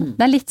sånn,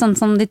 det er litt sånn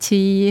som de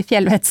 10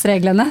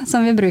 fjellvettsreglene som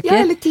vi bruker.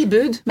 Ja, eller 10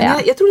 bud,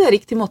 men jeg tror det er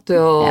riktig måte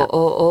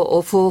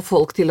å få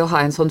folk til å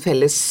ha en sånn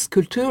felles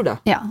kultur da.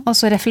 Ja, og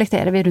så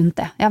reflekterer vi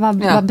rundt det. Ja,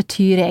 hva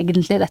betyr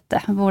egentlig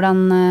dette?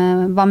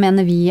 Hva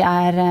mener vi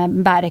er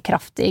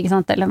bærekraftig, ikke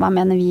sant? Eller hva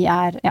mener vi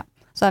er,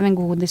 så er vi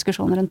en god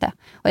diskusjon rundt det.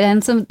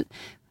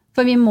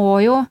 For vi må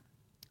jo,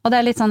 og det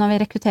er litt sånn når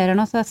vi rekrutterer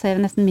nå, så ser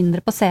vi nesten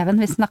mindre på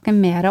CV-en, vi snakker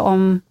mer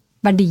om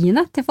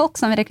verdiene til folk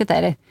som vi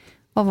rekrutterer.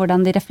 Og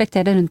hvordan de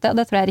reflekterer rundt det, og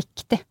det tror jeg er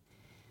riktig.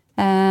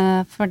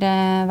 For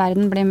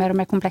verden blir mer og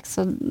mer kompleks,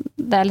 og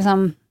det er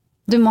liksom,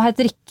 du må ha et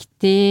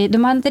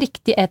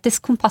riktig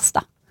etisk kompass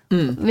da.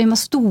 Vi må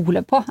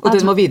stole på. Og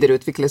det må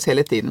videreutvikles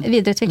hele tiden.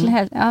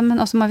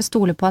 Men også må vi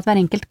stole på at hver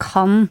enkelt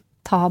kan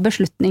ta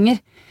beslutninger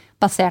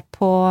basert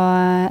på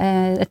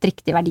et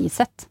riktig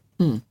verdisett,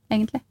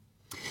 egentlig.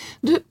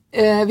 Du,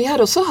 vi har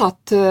også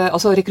hatt,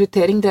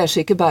 rekruttering dreier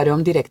seg ikke bare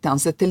om direkte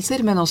ansettelser,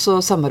 men også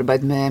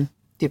samarbeid med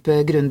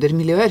type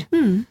gründermiljøer.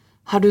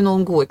 Har du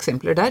noen gode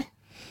eksempler der?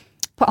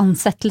 På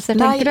ansettelser,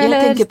 tenker du? Nei, jeg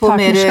tenker på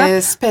mer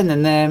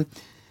spennende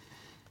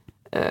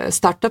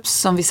startups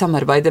som vi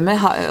samarbeider med.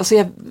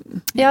 Jeg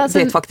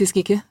vet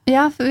faktisk ikke.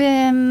 Ja,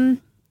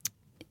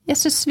 jeg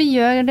synes vi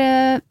gjør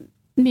det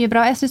mye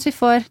bra. Jeg synes vi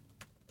får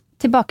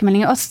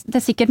tilbakemeldinger, og det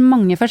er sikkert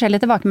mange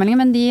forskjellige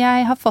tilbakemeldinger, men de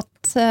jeg har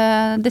fått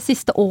det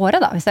siste året,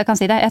 da, hvis jeg kan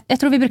si det. Jeg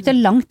tror vi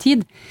brukte lang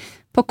tid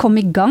på å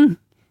komme i gang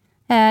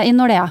i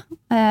Nordea,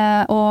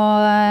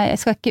 og jeg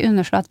skal ikke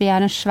underslå at vi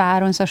er en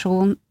svær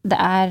organisasjon, det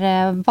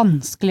er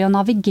vanskelig å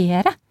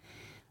navigere.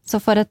 Så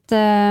for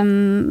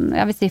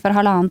for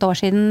 1,5 år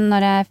siden,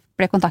 når jeg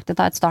ble kontaktet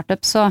av et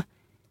startup, så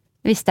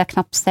visste jeg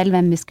knapt selv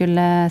hvem vi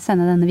skulle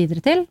sende denne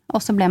videre til,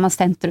 og så ble man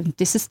sendt rundt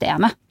i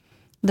systemet.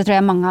 Det tror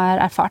jeg mange har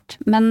erfart.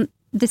 Men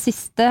det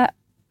siste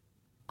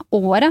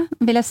året,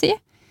 vil jeg si,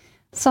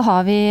 så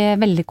har vi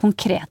veldig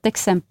konkrete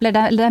eksempler.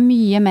 Det er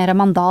mye mer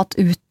mandat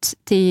ut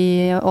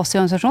til oss i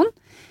organisasjonen.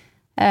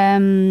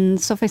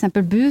 Så for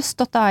eksempel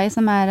Boost.ai,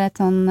 som er et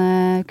sånn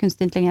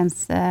kunstig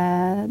intelligens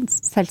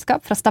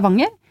selskap fra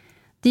Stavanger,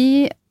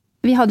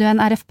 vi hadde jo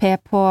en RFP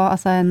på,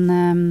 altså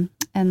en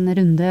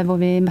runde hvor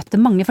vi møtte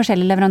mange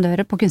forskjellige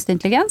leverandører på kunstig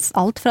intelligens,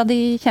 alt fra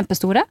de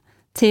kjempestore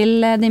til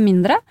de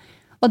mindre,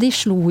 og de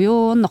slo jo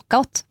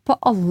knockout på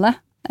alle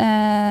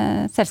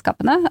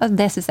selskapene.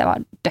 Det synes jeg var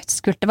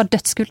dødskult. Det var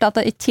dødskult at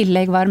det i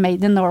tillegg var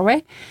Made in Norway,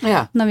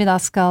 når vi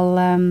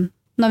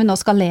nå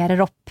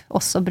skalerer opp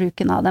også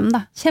bruken av dem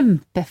da.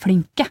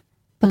 Kjempeflinke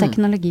på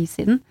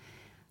teknologisiden.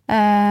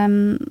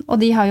 Og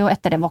de har jo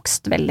etter det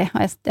vokst veldig,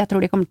 og jeg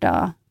tror de kommer til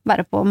å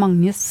være på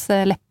manges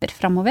lepper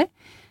fremover.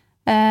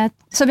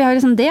 Så vi har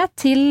liksom det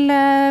til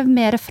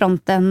mer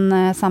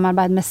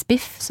front-end-samarbeid med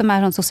Spiff, som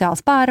er en sosial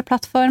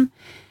spareplattform,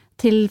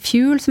 til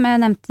Fuel, som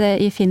jeg nevnte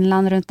i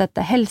Finland rundt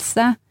dette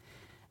helse.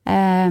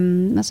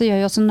 Men så gjør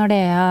jo også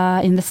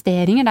Nordea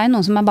investeringer, det er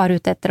noen som er bare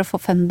ute etter å få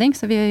funding,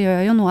 så vi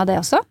gjør jo noe av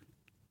det også.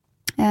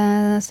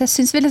 Så jeg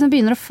synes vi liksom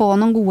begynner å få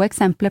noen gode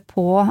eksempler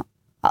på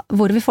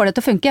hvor vi får det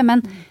til å funke, men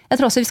jeg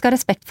tror også vi skal ha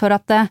respekt for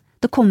at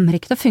det kommer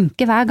ikke til å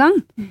funke hver gang,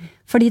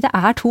 fordi det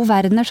er 2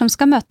 verdener som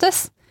skal møtes,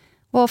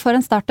 og for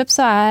en startup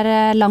så er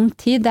lang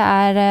tid, det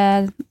er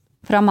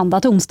fra mandag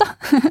til onsdag,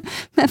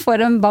 men for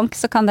en bank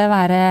så kan det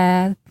være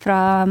fra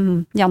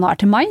januar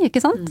til mai,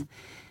 ikke sant?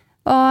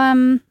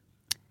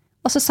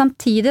 Og så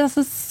samtidig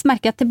så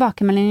merker jeg at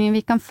tilbakemeldingen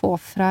vi kan få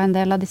fra en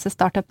del av disse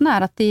startupene er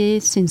at de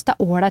synes det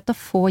er ordentlig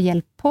å få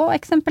hjelp på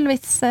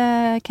eksempelvis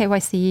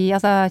KYC,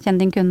 altså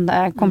kjenn din kunde,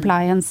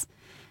 compliance,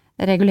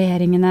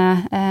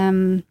 reguleringene.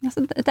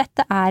 Altså,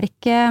 dette er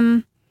ikke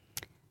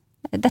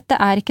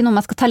noe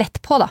man skal ta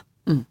lett på da.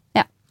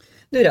 Ja.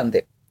 Du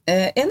Randi,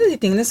 en av de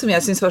tingene som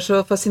jeg synes var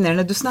så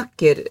fascinerende, du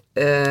snakker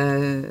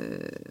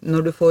når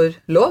du får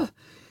lov,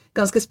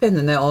 ganske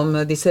spennende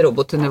om disse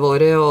robotene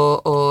våre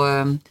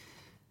og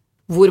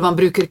hvor man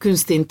bruker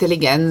kunstig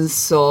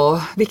intelligens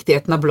og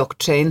viktigheten av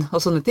blockchain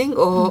og sånne ting.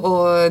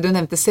 Og du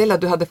nevnte selv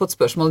at du hadde fått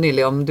spørsmål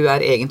nylig om du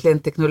er egentlig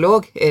en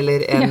teknolog,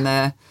 eller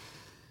er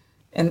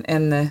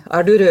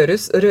du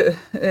rødruss,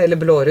 eller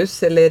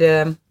blåruss,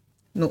 eller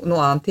noe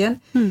annet igjen.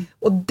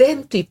 Og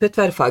den type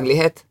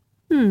tverrfaglighet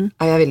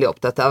er jeg veldig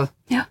opptatt av.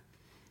 Ja.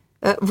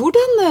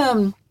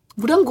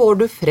 Hvordan går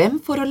du frem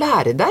for å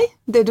lære deg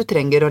det du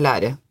trenger å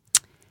lære?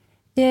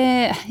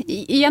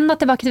 Igjen da,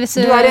 tilbake til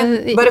hvis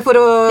bare for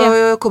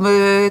å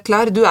komme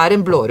klar, du er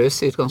en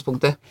blåruss i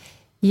utgangspunktet.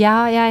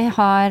 Ja,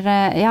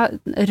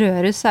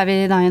 rødruss er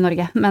vi da i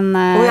Norge, men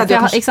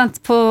ikke sant,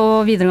 på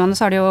videregående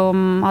så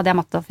hadde jeg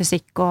matte og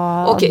fysikk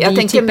og ok, jeg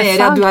tenker mer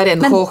at du er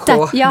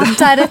NHH.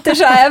 Deretter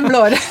så er jeg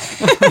blåruss.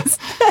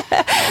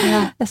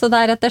 Så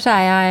deretter så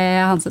er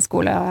jeg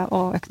Hanseskole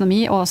og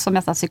økonomi, og som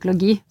jeg sa,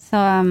 psykologi. Så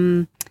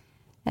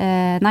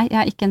Nei, jeg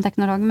er ikke en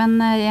teknolog, men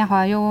jeg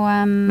har jo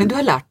Men du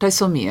har lært deg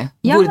så mye.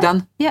 Ja,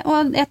 Hvordan? Ja,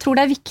 og jeg tror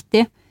det er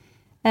viktig.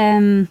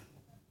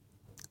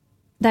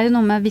 Det er jo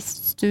noe med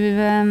hvis du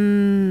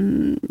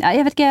ja,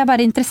 jeg vet ikke, jeg er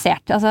bare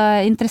interessert. Altså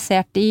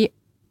interessert i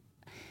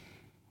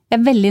Jeg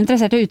er veldig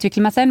interessert i å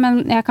utvikle meg selv,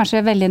 men jeg er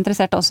kanskje veldig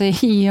interessert også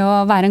i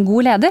å være en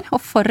god leder.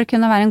 Og for å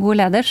kunne være en god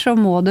leder, så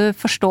må du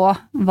forstå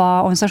hva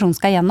organisasjonen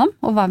skal gjennom,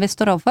 og hva vi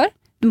står overfor.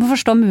 Du må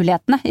forstå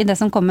mulighetene i det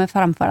som kommer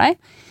framfor deg.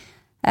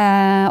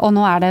 Og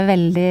nå er det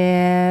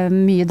veldig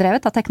mye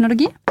drevet av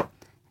teknologi,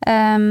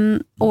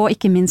 og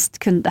ikke minst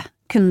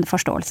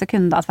kundeforståelse,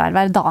 kundeatferd,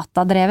 være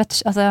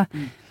datadrevet. Altså,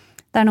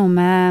 det er noe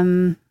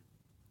med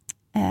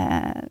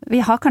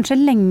vi har kanskje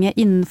lenge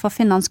innenfor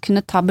finans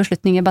kunnet ta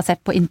beslutninger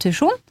basert på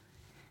intuisjon,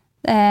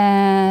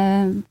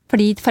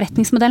 fordi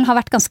forretningsmodellen har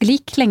vært ganske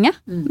lik lenge,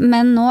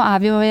 men nå er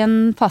vi jo i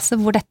en fase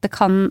hvor dette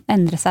kan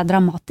endre seg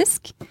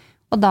dramatisk,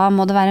 og da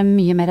må det være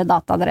mye mer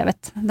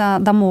datadrevet.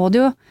 Da må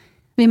det jo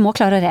vi må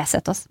klare å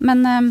resette oss.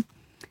 Men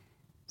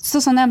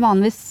sånn jeg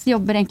vanligvis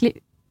jobber egentlig,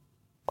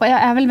 og jeg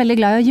er vel veldig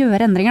glad i å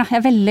gjøre endringer. Jeg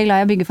er veldig glad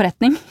i å bygge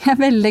forretning. Jeg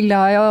er veldig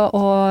glad i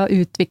å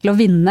utvikle og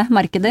vinne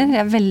markeder.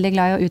 Jeg er veldig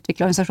glad i å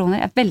utvikle organisasjoner.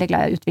 Jeg er veldig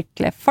glad i å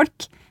utvikle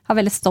folk. Jeg har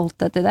veldig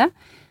stolthet i det.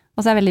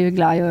 Og så er jeg veldig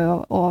glad i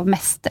å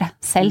mestre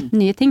selv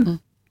nye ting.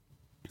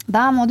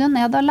 Da må du jo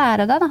ned og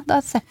lære deg, da.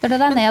 Da setter du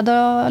deg ned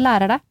og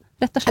lærer deg,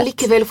 rett og slett.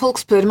 Likevel, folk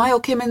spør meg,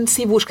 ok, men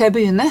si hvor skal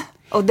jeg begynne?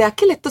 Og det er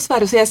ikke lett å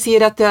svare, så jeg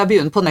sier at jeg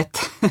begynner på nett.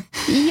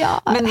 Ja.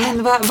 Men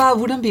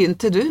hvordan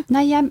begynte du?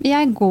 Nei,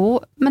 jeg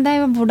går, men det er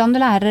jo hvordan du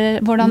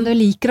lærer, hvordan du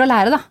liker å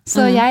lære da.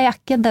 Så jeg er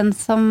ikke den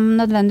som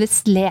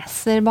nødvendigvis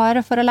leser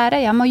bare for å lære,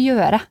 jeg må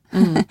gjøre.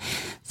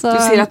 Så, du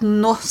sier at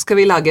nå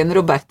skal vi lage en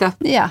Roberta.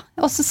 Ja,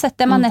 og så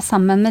setter jeg meg ned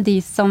sammen med de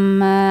som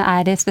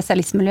er i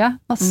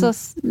spesialistmiljøet, og så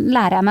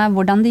lærer jeg meg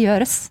hvordan det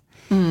gjøres.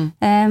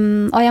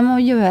 Og jeg må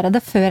gjøre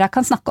det før jeg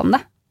kan snakke om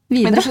det.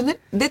 Videre. Men du skjønner,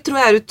 det tror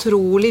jeg er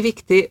utrolig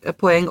viktig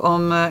poeng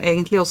om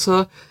egentlig også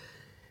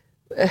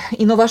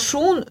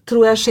innovasjon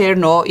tror jeg skjer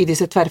nå i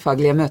disse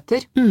tverrfaglige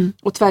møter,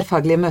 og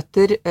tverrfaglige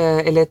møter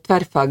eller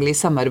tverrfaglig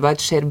samarbeid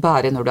skjer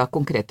bare når du har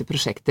konkrete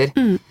prosjekter.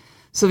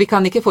 Så vi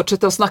kan ikke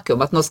fortsette å snakke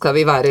om at nå skal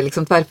vi være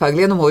liksom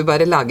tverrfaglige, nå må vi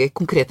bare lage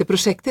konkrete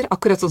prosjekter,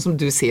 akkurat sånn som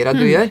du sier at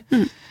du gjør,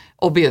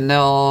 og begynne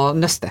å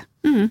nøste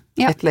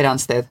et eller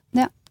andet sted.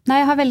 Ja.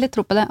 Nei, jeg har veldig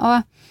tro på det, og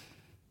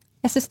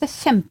jeg synes det er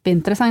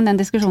kjempeinteressant den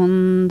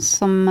diskusjonen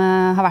som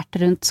har vært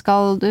rundt.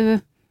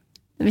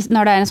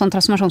 Når det er en sånn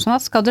transformasjon,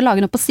 skal du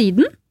lage noe på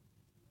siden?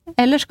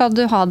 Eller skal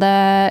du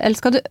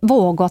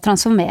våge å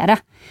transformere?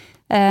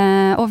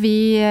 Og vi,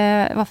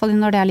 i hvert fall i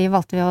Nordea-liv,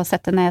 valgte vi å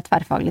sette ned et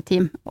tverrfaglig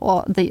team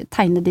og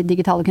tegne de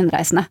digitale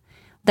kundereisene.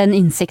 Den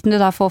innsikten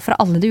du da får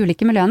fra alle de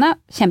ulike miljøene,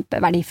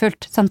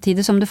 kjempeverdifullt.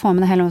 Samtidig som du får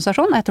med en hel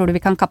organisasjon, og jeg tror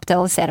vi kan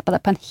kapitalisere på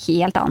det på en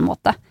helt annen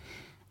måte.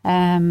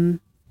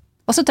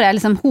 Og så tror jeg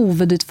liksom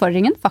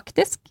hovedutfordringen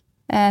faktisk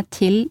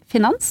til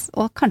finans,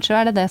 og kanskje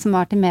er det det som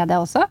var til media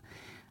også,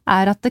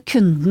 er at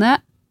kundene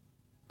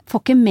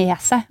får ikke med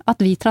seg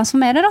at vi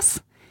transformerer oss.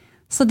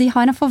 Så de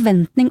har en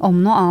forventning om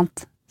noe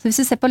annet. Så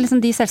hvis du ser på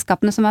liksom de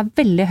selskapene som har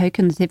veldig høy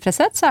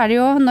kundetilfredshet, så er det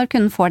jo når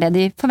kunden får det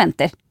de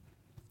forventer.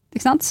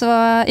 Ikke sant? Så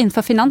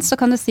innenfor finans så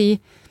kan du si,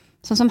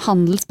 sånn som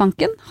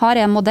Handelsbanken har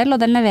en modell,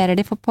 og den leverer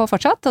de på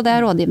fortsatt, og det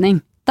er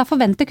rådgivning. Da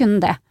forventer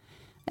kunden det.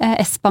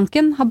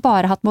 S-banken har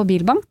bare hatt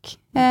mobilbank,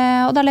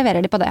 og da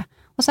leverer de på det.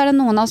 Og så er det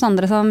noen av oss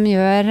andre som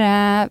gjør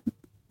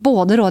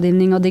både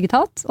rådgivning og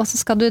digitalt, og så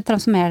skal du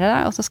transformere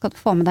deg, og så skal du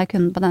få med deg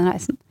kunden på den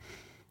reisen.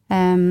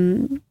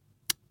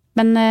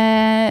 Men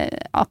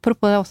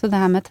apropos også det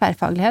her med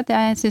tverrfaglighet,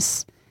 jeg synes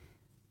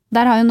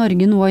der har jo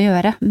Norge noe å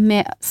gjøre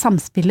med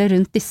samspillet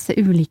rundt disse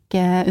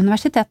ulike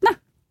universitetene.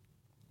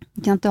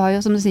 Du har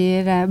jo, som du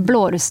sier,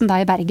 Blårussen da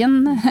i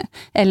Bergen,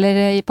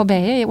 eller på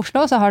BI i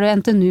Oslo, så har du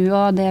NTNU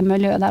og det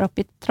miljøet der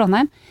oppe i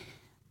Trondheim.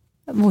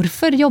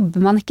 Hvorfor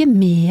jobber man ikke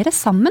mer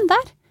sammen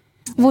der?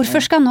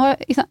 Hvorfor skal nå...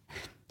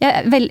 Jeg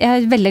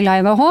er veldig glad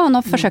i NHH, og nå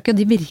forsøker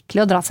de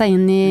virkelig å dra seg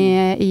inn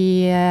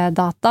i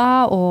data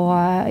og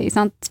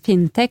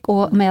fintech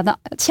og med det.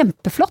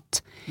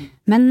 Kjempeflott.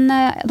 Men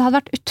det hadde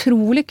vært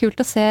utrolig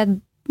kult å se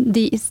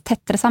de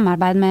tettere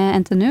samarbeid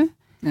med NTNU.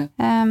 Ja.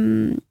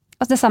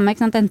 Altså det samme,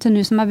 ikke sant,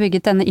 NTNU som har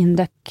bygget denne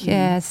Induc,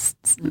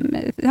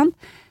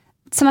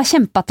 som er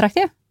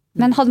kjempeattraktiv.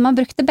 Men hadde man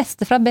brukt det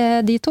beste fra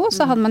de to,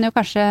 så hadde man jo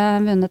kanskje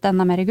vunnet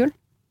enda mer gull.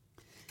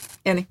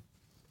 Enig.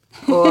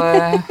 Og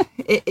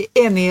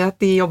enig i at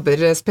de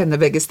jobber spennende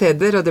begge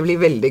steder, og det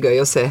blir veldig gøy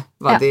å se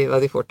hva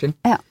de får til.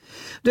 Ja.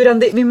 Du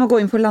Randi, vi må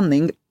gå inn for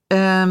landing.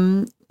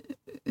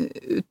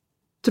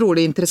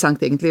 Utrolig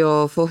interessant egentlig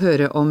å få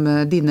høre om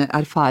dine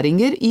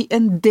erfaringer i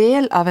en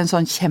del av en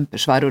sånn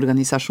kjempesvær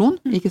organisasjon,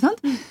 ikke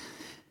sant?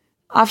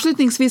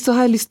 Avslutningsvis så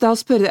har jeg lyst til å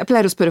spørre, jeg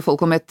pleier å spørre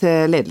folk om et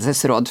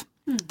ledelsesråd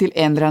til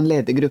en eller annen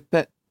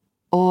ledergruppe,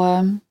 og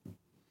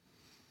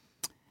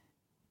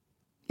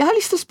jeg har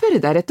lyst til å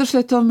spørre deg rett og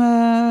slett om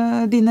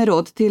dine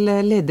råd til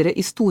ledere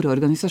i store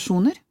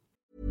organisasjoner.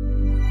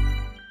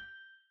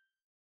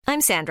 I'm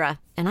Sandra,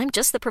 and I'm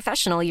just the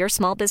professional your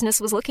small business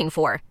was looking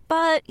for.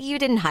 But you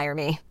didn't hire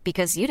me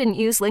because you didn't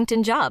use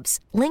LinkedIn Jobs.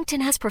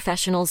 LinkedIn has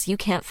professionals you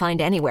can't find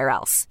anywhere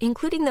else,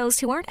 including those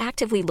who aren't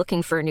actively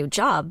looking for a new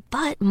job,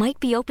 but might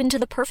be open to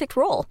the perfect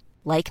role,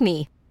 like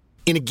me.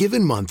 In a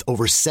given month,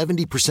 over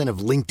 70% of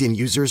LinkedIn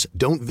users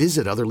don't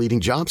visit other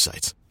leading job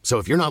sites. So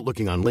if you're not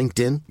looking on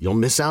LinkedIn, you'll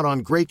miss out on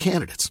great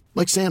candidates,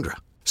 like Sandra.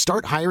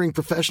 Start hiring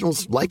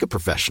professionals like a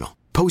professional.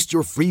 Post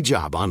your free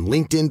job on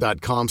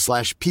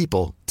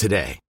linkedin.com/people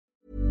today.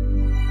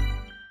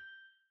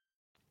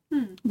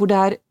 Hvor det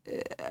er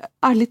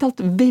ærlig talt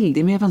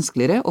veldig mye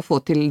vanskeligere å få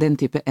til den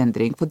type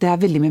endring, for det er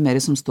veldig mye mer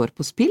som står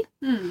på spill.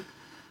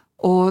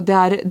 Og det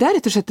er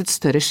rett og slett et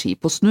større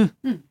skip å snu.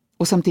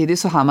 Og samtidig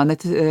så har man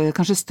et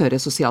kanskje større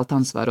sosialt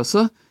ansvar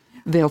også,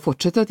 ved å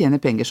fortsette å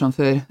tjene penger som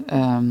før,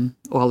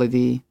 og alle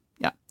de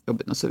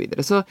jobbene og så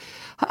videre. Så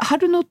har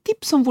du noen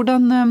tips om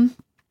hvordan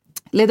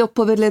lede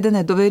oppover, lede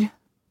nedover,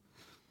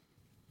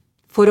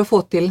 for å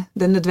få til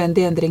den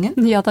nødvendige endringen?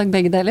 Ja takk,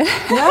 begge deler.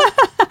 Ja.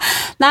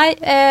 Nei,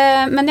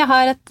 men jeg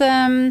har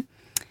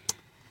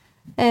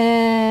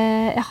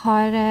jeg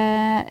har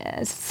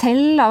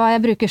selv hva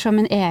jeg bruker som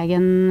min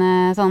egen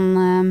sånn,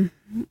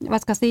 hva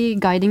skal jeg si,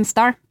 guiding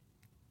star.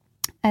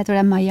 Jeg tror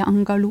det er Maya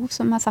Angelou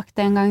som har sagt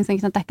det en gang, så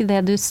det er ikke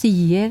det du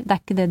sier, det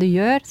er ikke det du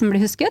gjør som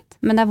blir husket,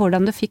 men det er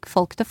hvordan du fikk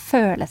folk til å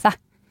føle seg.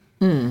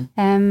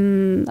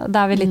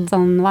 Da er vi litt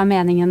sånn, hva er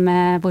meningen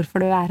med hvorfor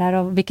du er her,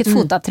 og hvilket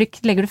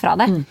fotavtrykk legger du fra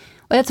deg?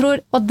 Og jeg tror,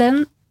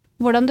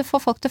 hvordan du får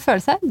folk til å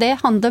føle seg,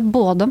 det handler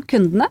både om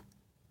kundene,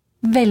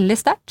 veldig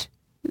sterkt.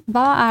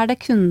 Hva er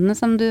det kundene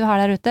som du har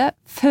der ute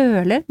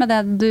føler med det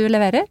du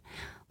leverer,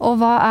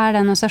 og hva er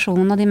den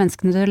organisasjonen og de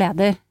menneskene du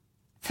leder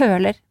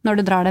føler når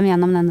du drar dem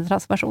gjennom denne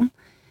transformasjonen.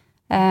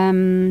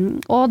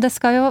 Og det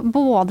skal jo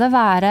både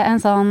være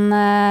en sånn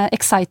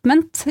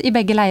excitement i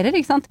begge leirer,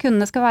 ikke sant?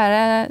 Kundene skal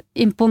være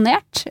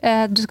imponert,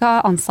 du skal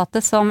ha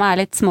ansatte som er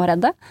litt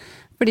småredde,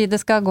 fordi det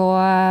skal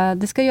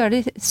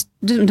gjøre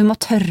du må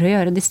tørre å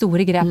gjøre de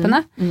store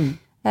grepene,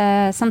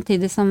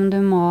 samtidig som du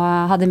må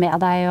ha det med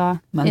deg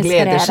og man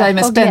inspirere. Man gleder seg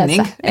med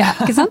spenning. Ja,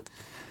 ikke sant?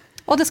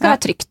 Og det skal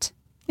være trygt.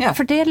 Ja.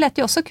 For det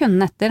leter jo også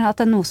kunden etter, at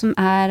det er noe som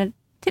er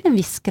til en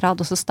viss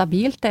grad også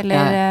stabilt,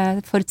 eller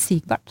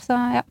forutsigbart. Så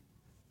ja,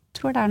 jeg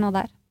tror det er noe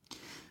der.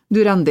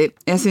 Du Randi,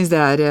 jeg synes det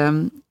er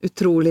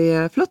utrolig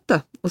flott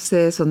da, å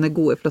se sånne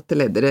gode, flotte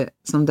ledere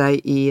som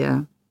deg i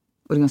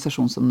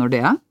organisasjon som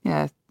Nordea.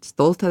 Jeg er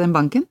stolt av den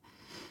banken.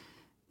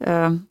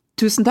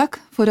 Tusen takk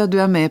for at du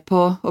er med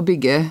på å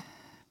bygge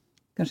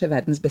kanskje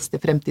verdens beste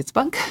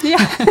fremtidsbank. Ja,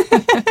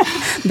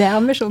 det er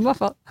ambisjonen i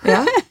hvert fall.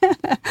 Ja.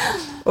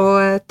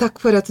 Og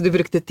takk for at du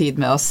brukte tid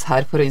med oss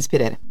her for å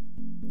inspirere.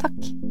 Takk.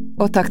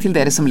 Og takk til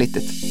dere som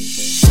lyttet.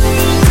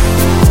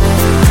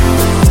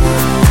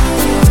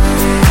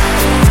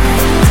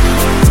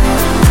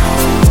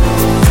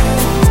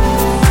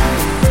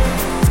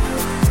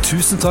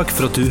 Tusen takk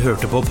for at du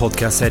hørte på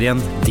podcastserien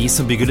De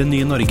som bygger det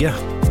nye Norge.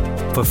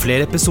 For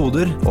flere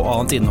episoder og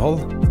annet innhold,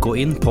 gå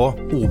inn på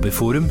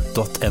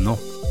obforum.no.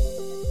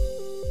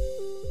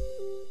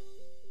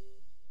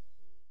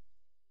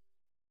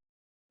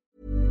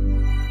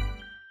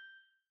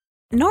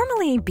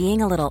 Normally,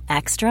 being a little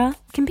extra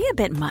can be a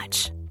bit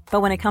much,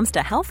 but when it comes to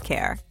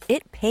healthcare,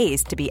 it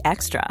pays to be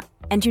extra.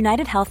 And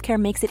United Healthcare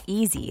makes it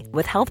easy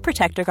with Health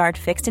Protector Guard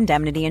fixed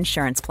indemnity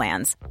insurance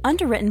plans.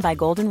 Underwritten by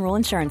Golden Rule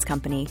Insurance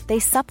Company, they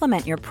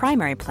supplement your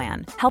primary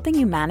plan, helping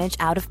you manage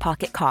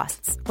out-of-pocket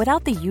costs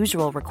without the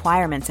usual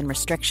requirements and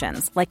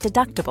restrictions like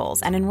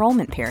deductibles and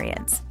enrollment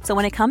periods. So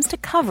when it comes to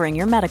covering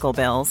your medical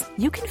bills,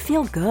 you can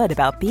feel good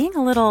about being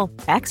a little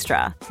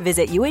extra.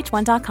 Visit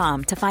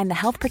uh1.com to find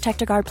the Health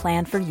Protector Guard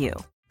plan for you.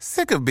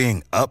 Sick of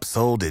being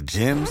upsold at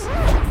gyms?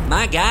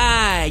 My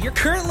guy, you're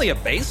currently a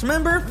base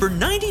member? For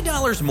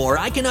 $90 more,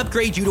 I can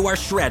upgrade you to our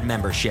Shred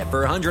membership.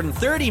 For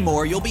 $130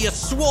 more, you'll be a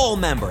Swole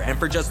member. And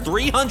for just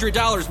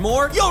 $300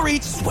 more, you'll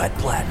reach Sweat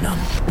Platinum.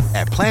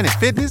 At Planet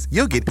Fitness,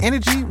 you'll get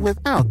energy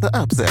without the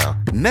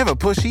upsell. Never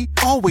pushy,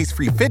 always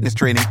free fitness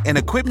training and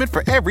equipment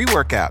for every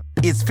workout.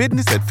 It's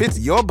fitness that fits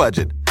your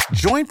budget.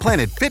 Join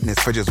Planet Fitness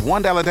for just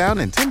 $1 down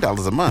and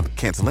 $10 a month.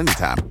 Cancel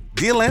anytime.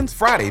 Deal ends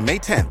Friday, May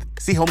 10th.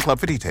 See Home Club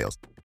for details.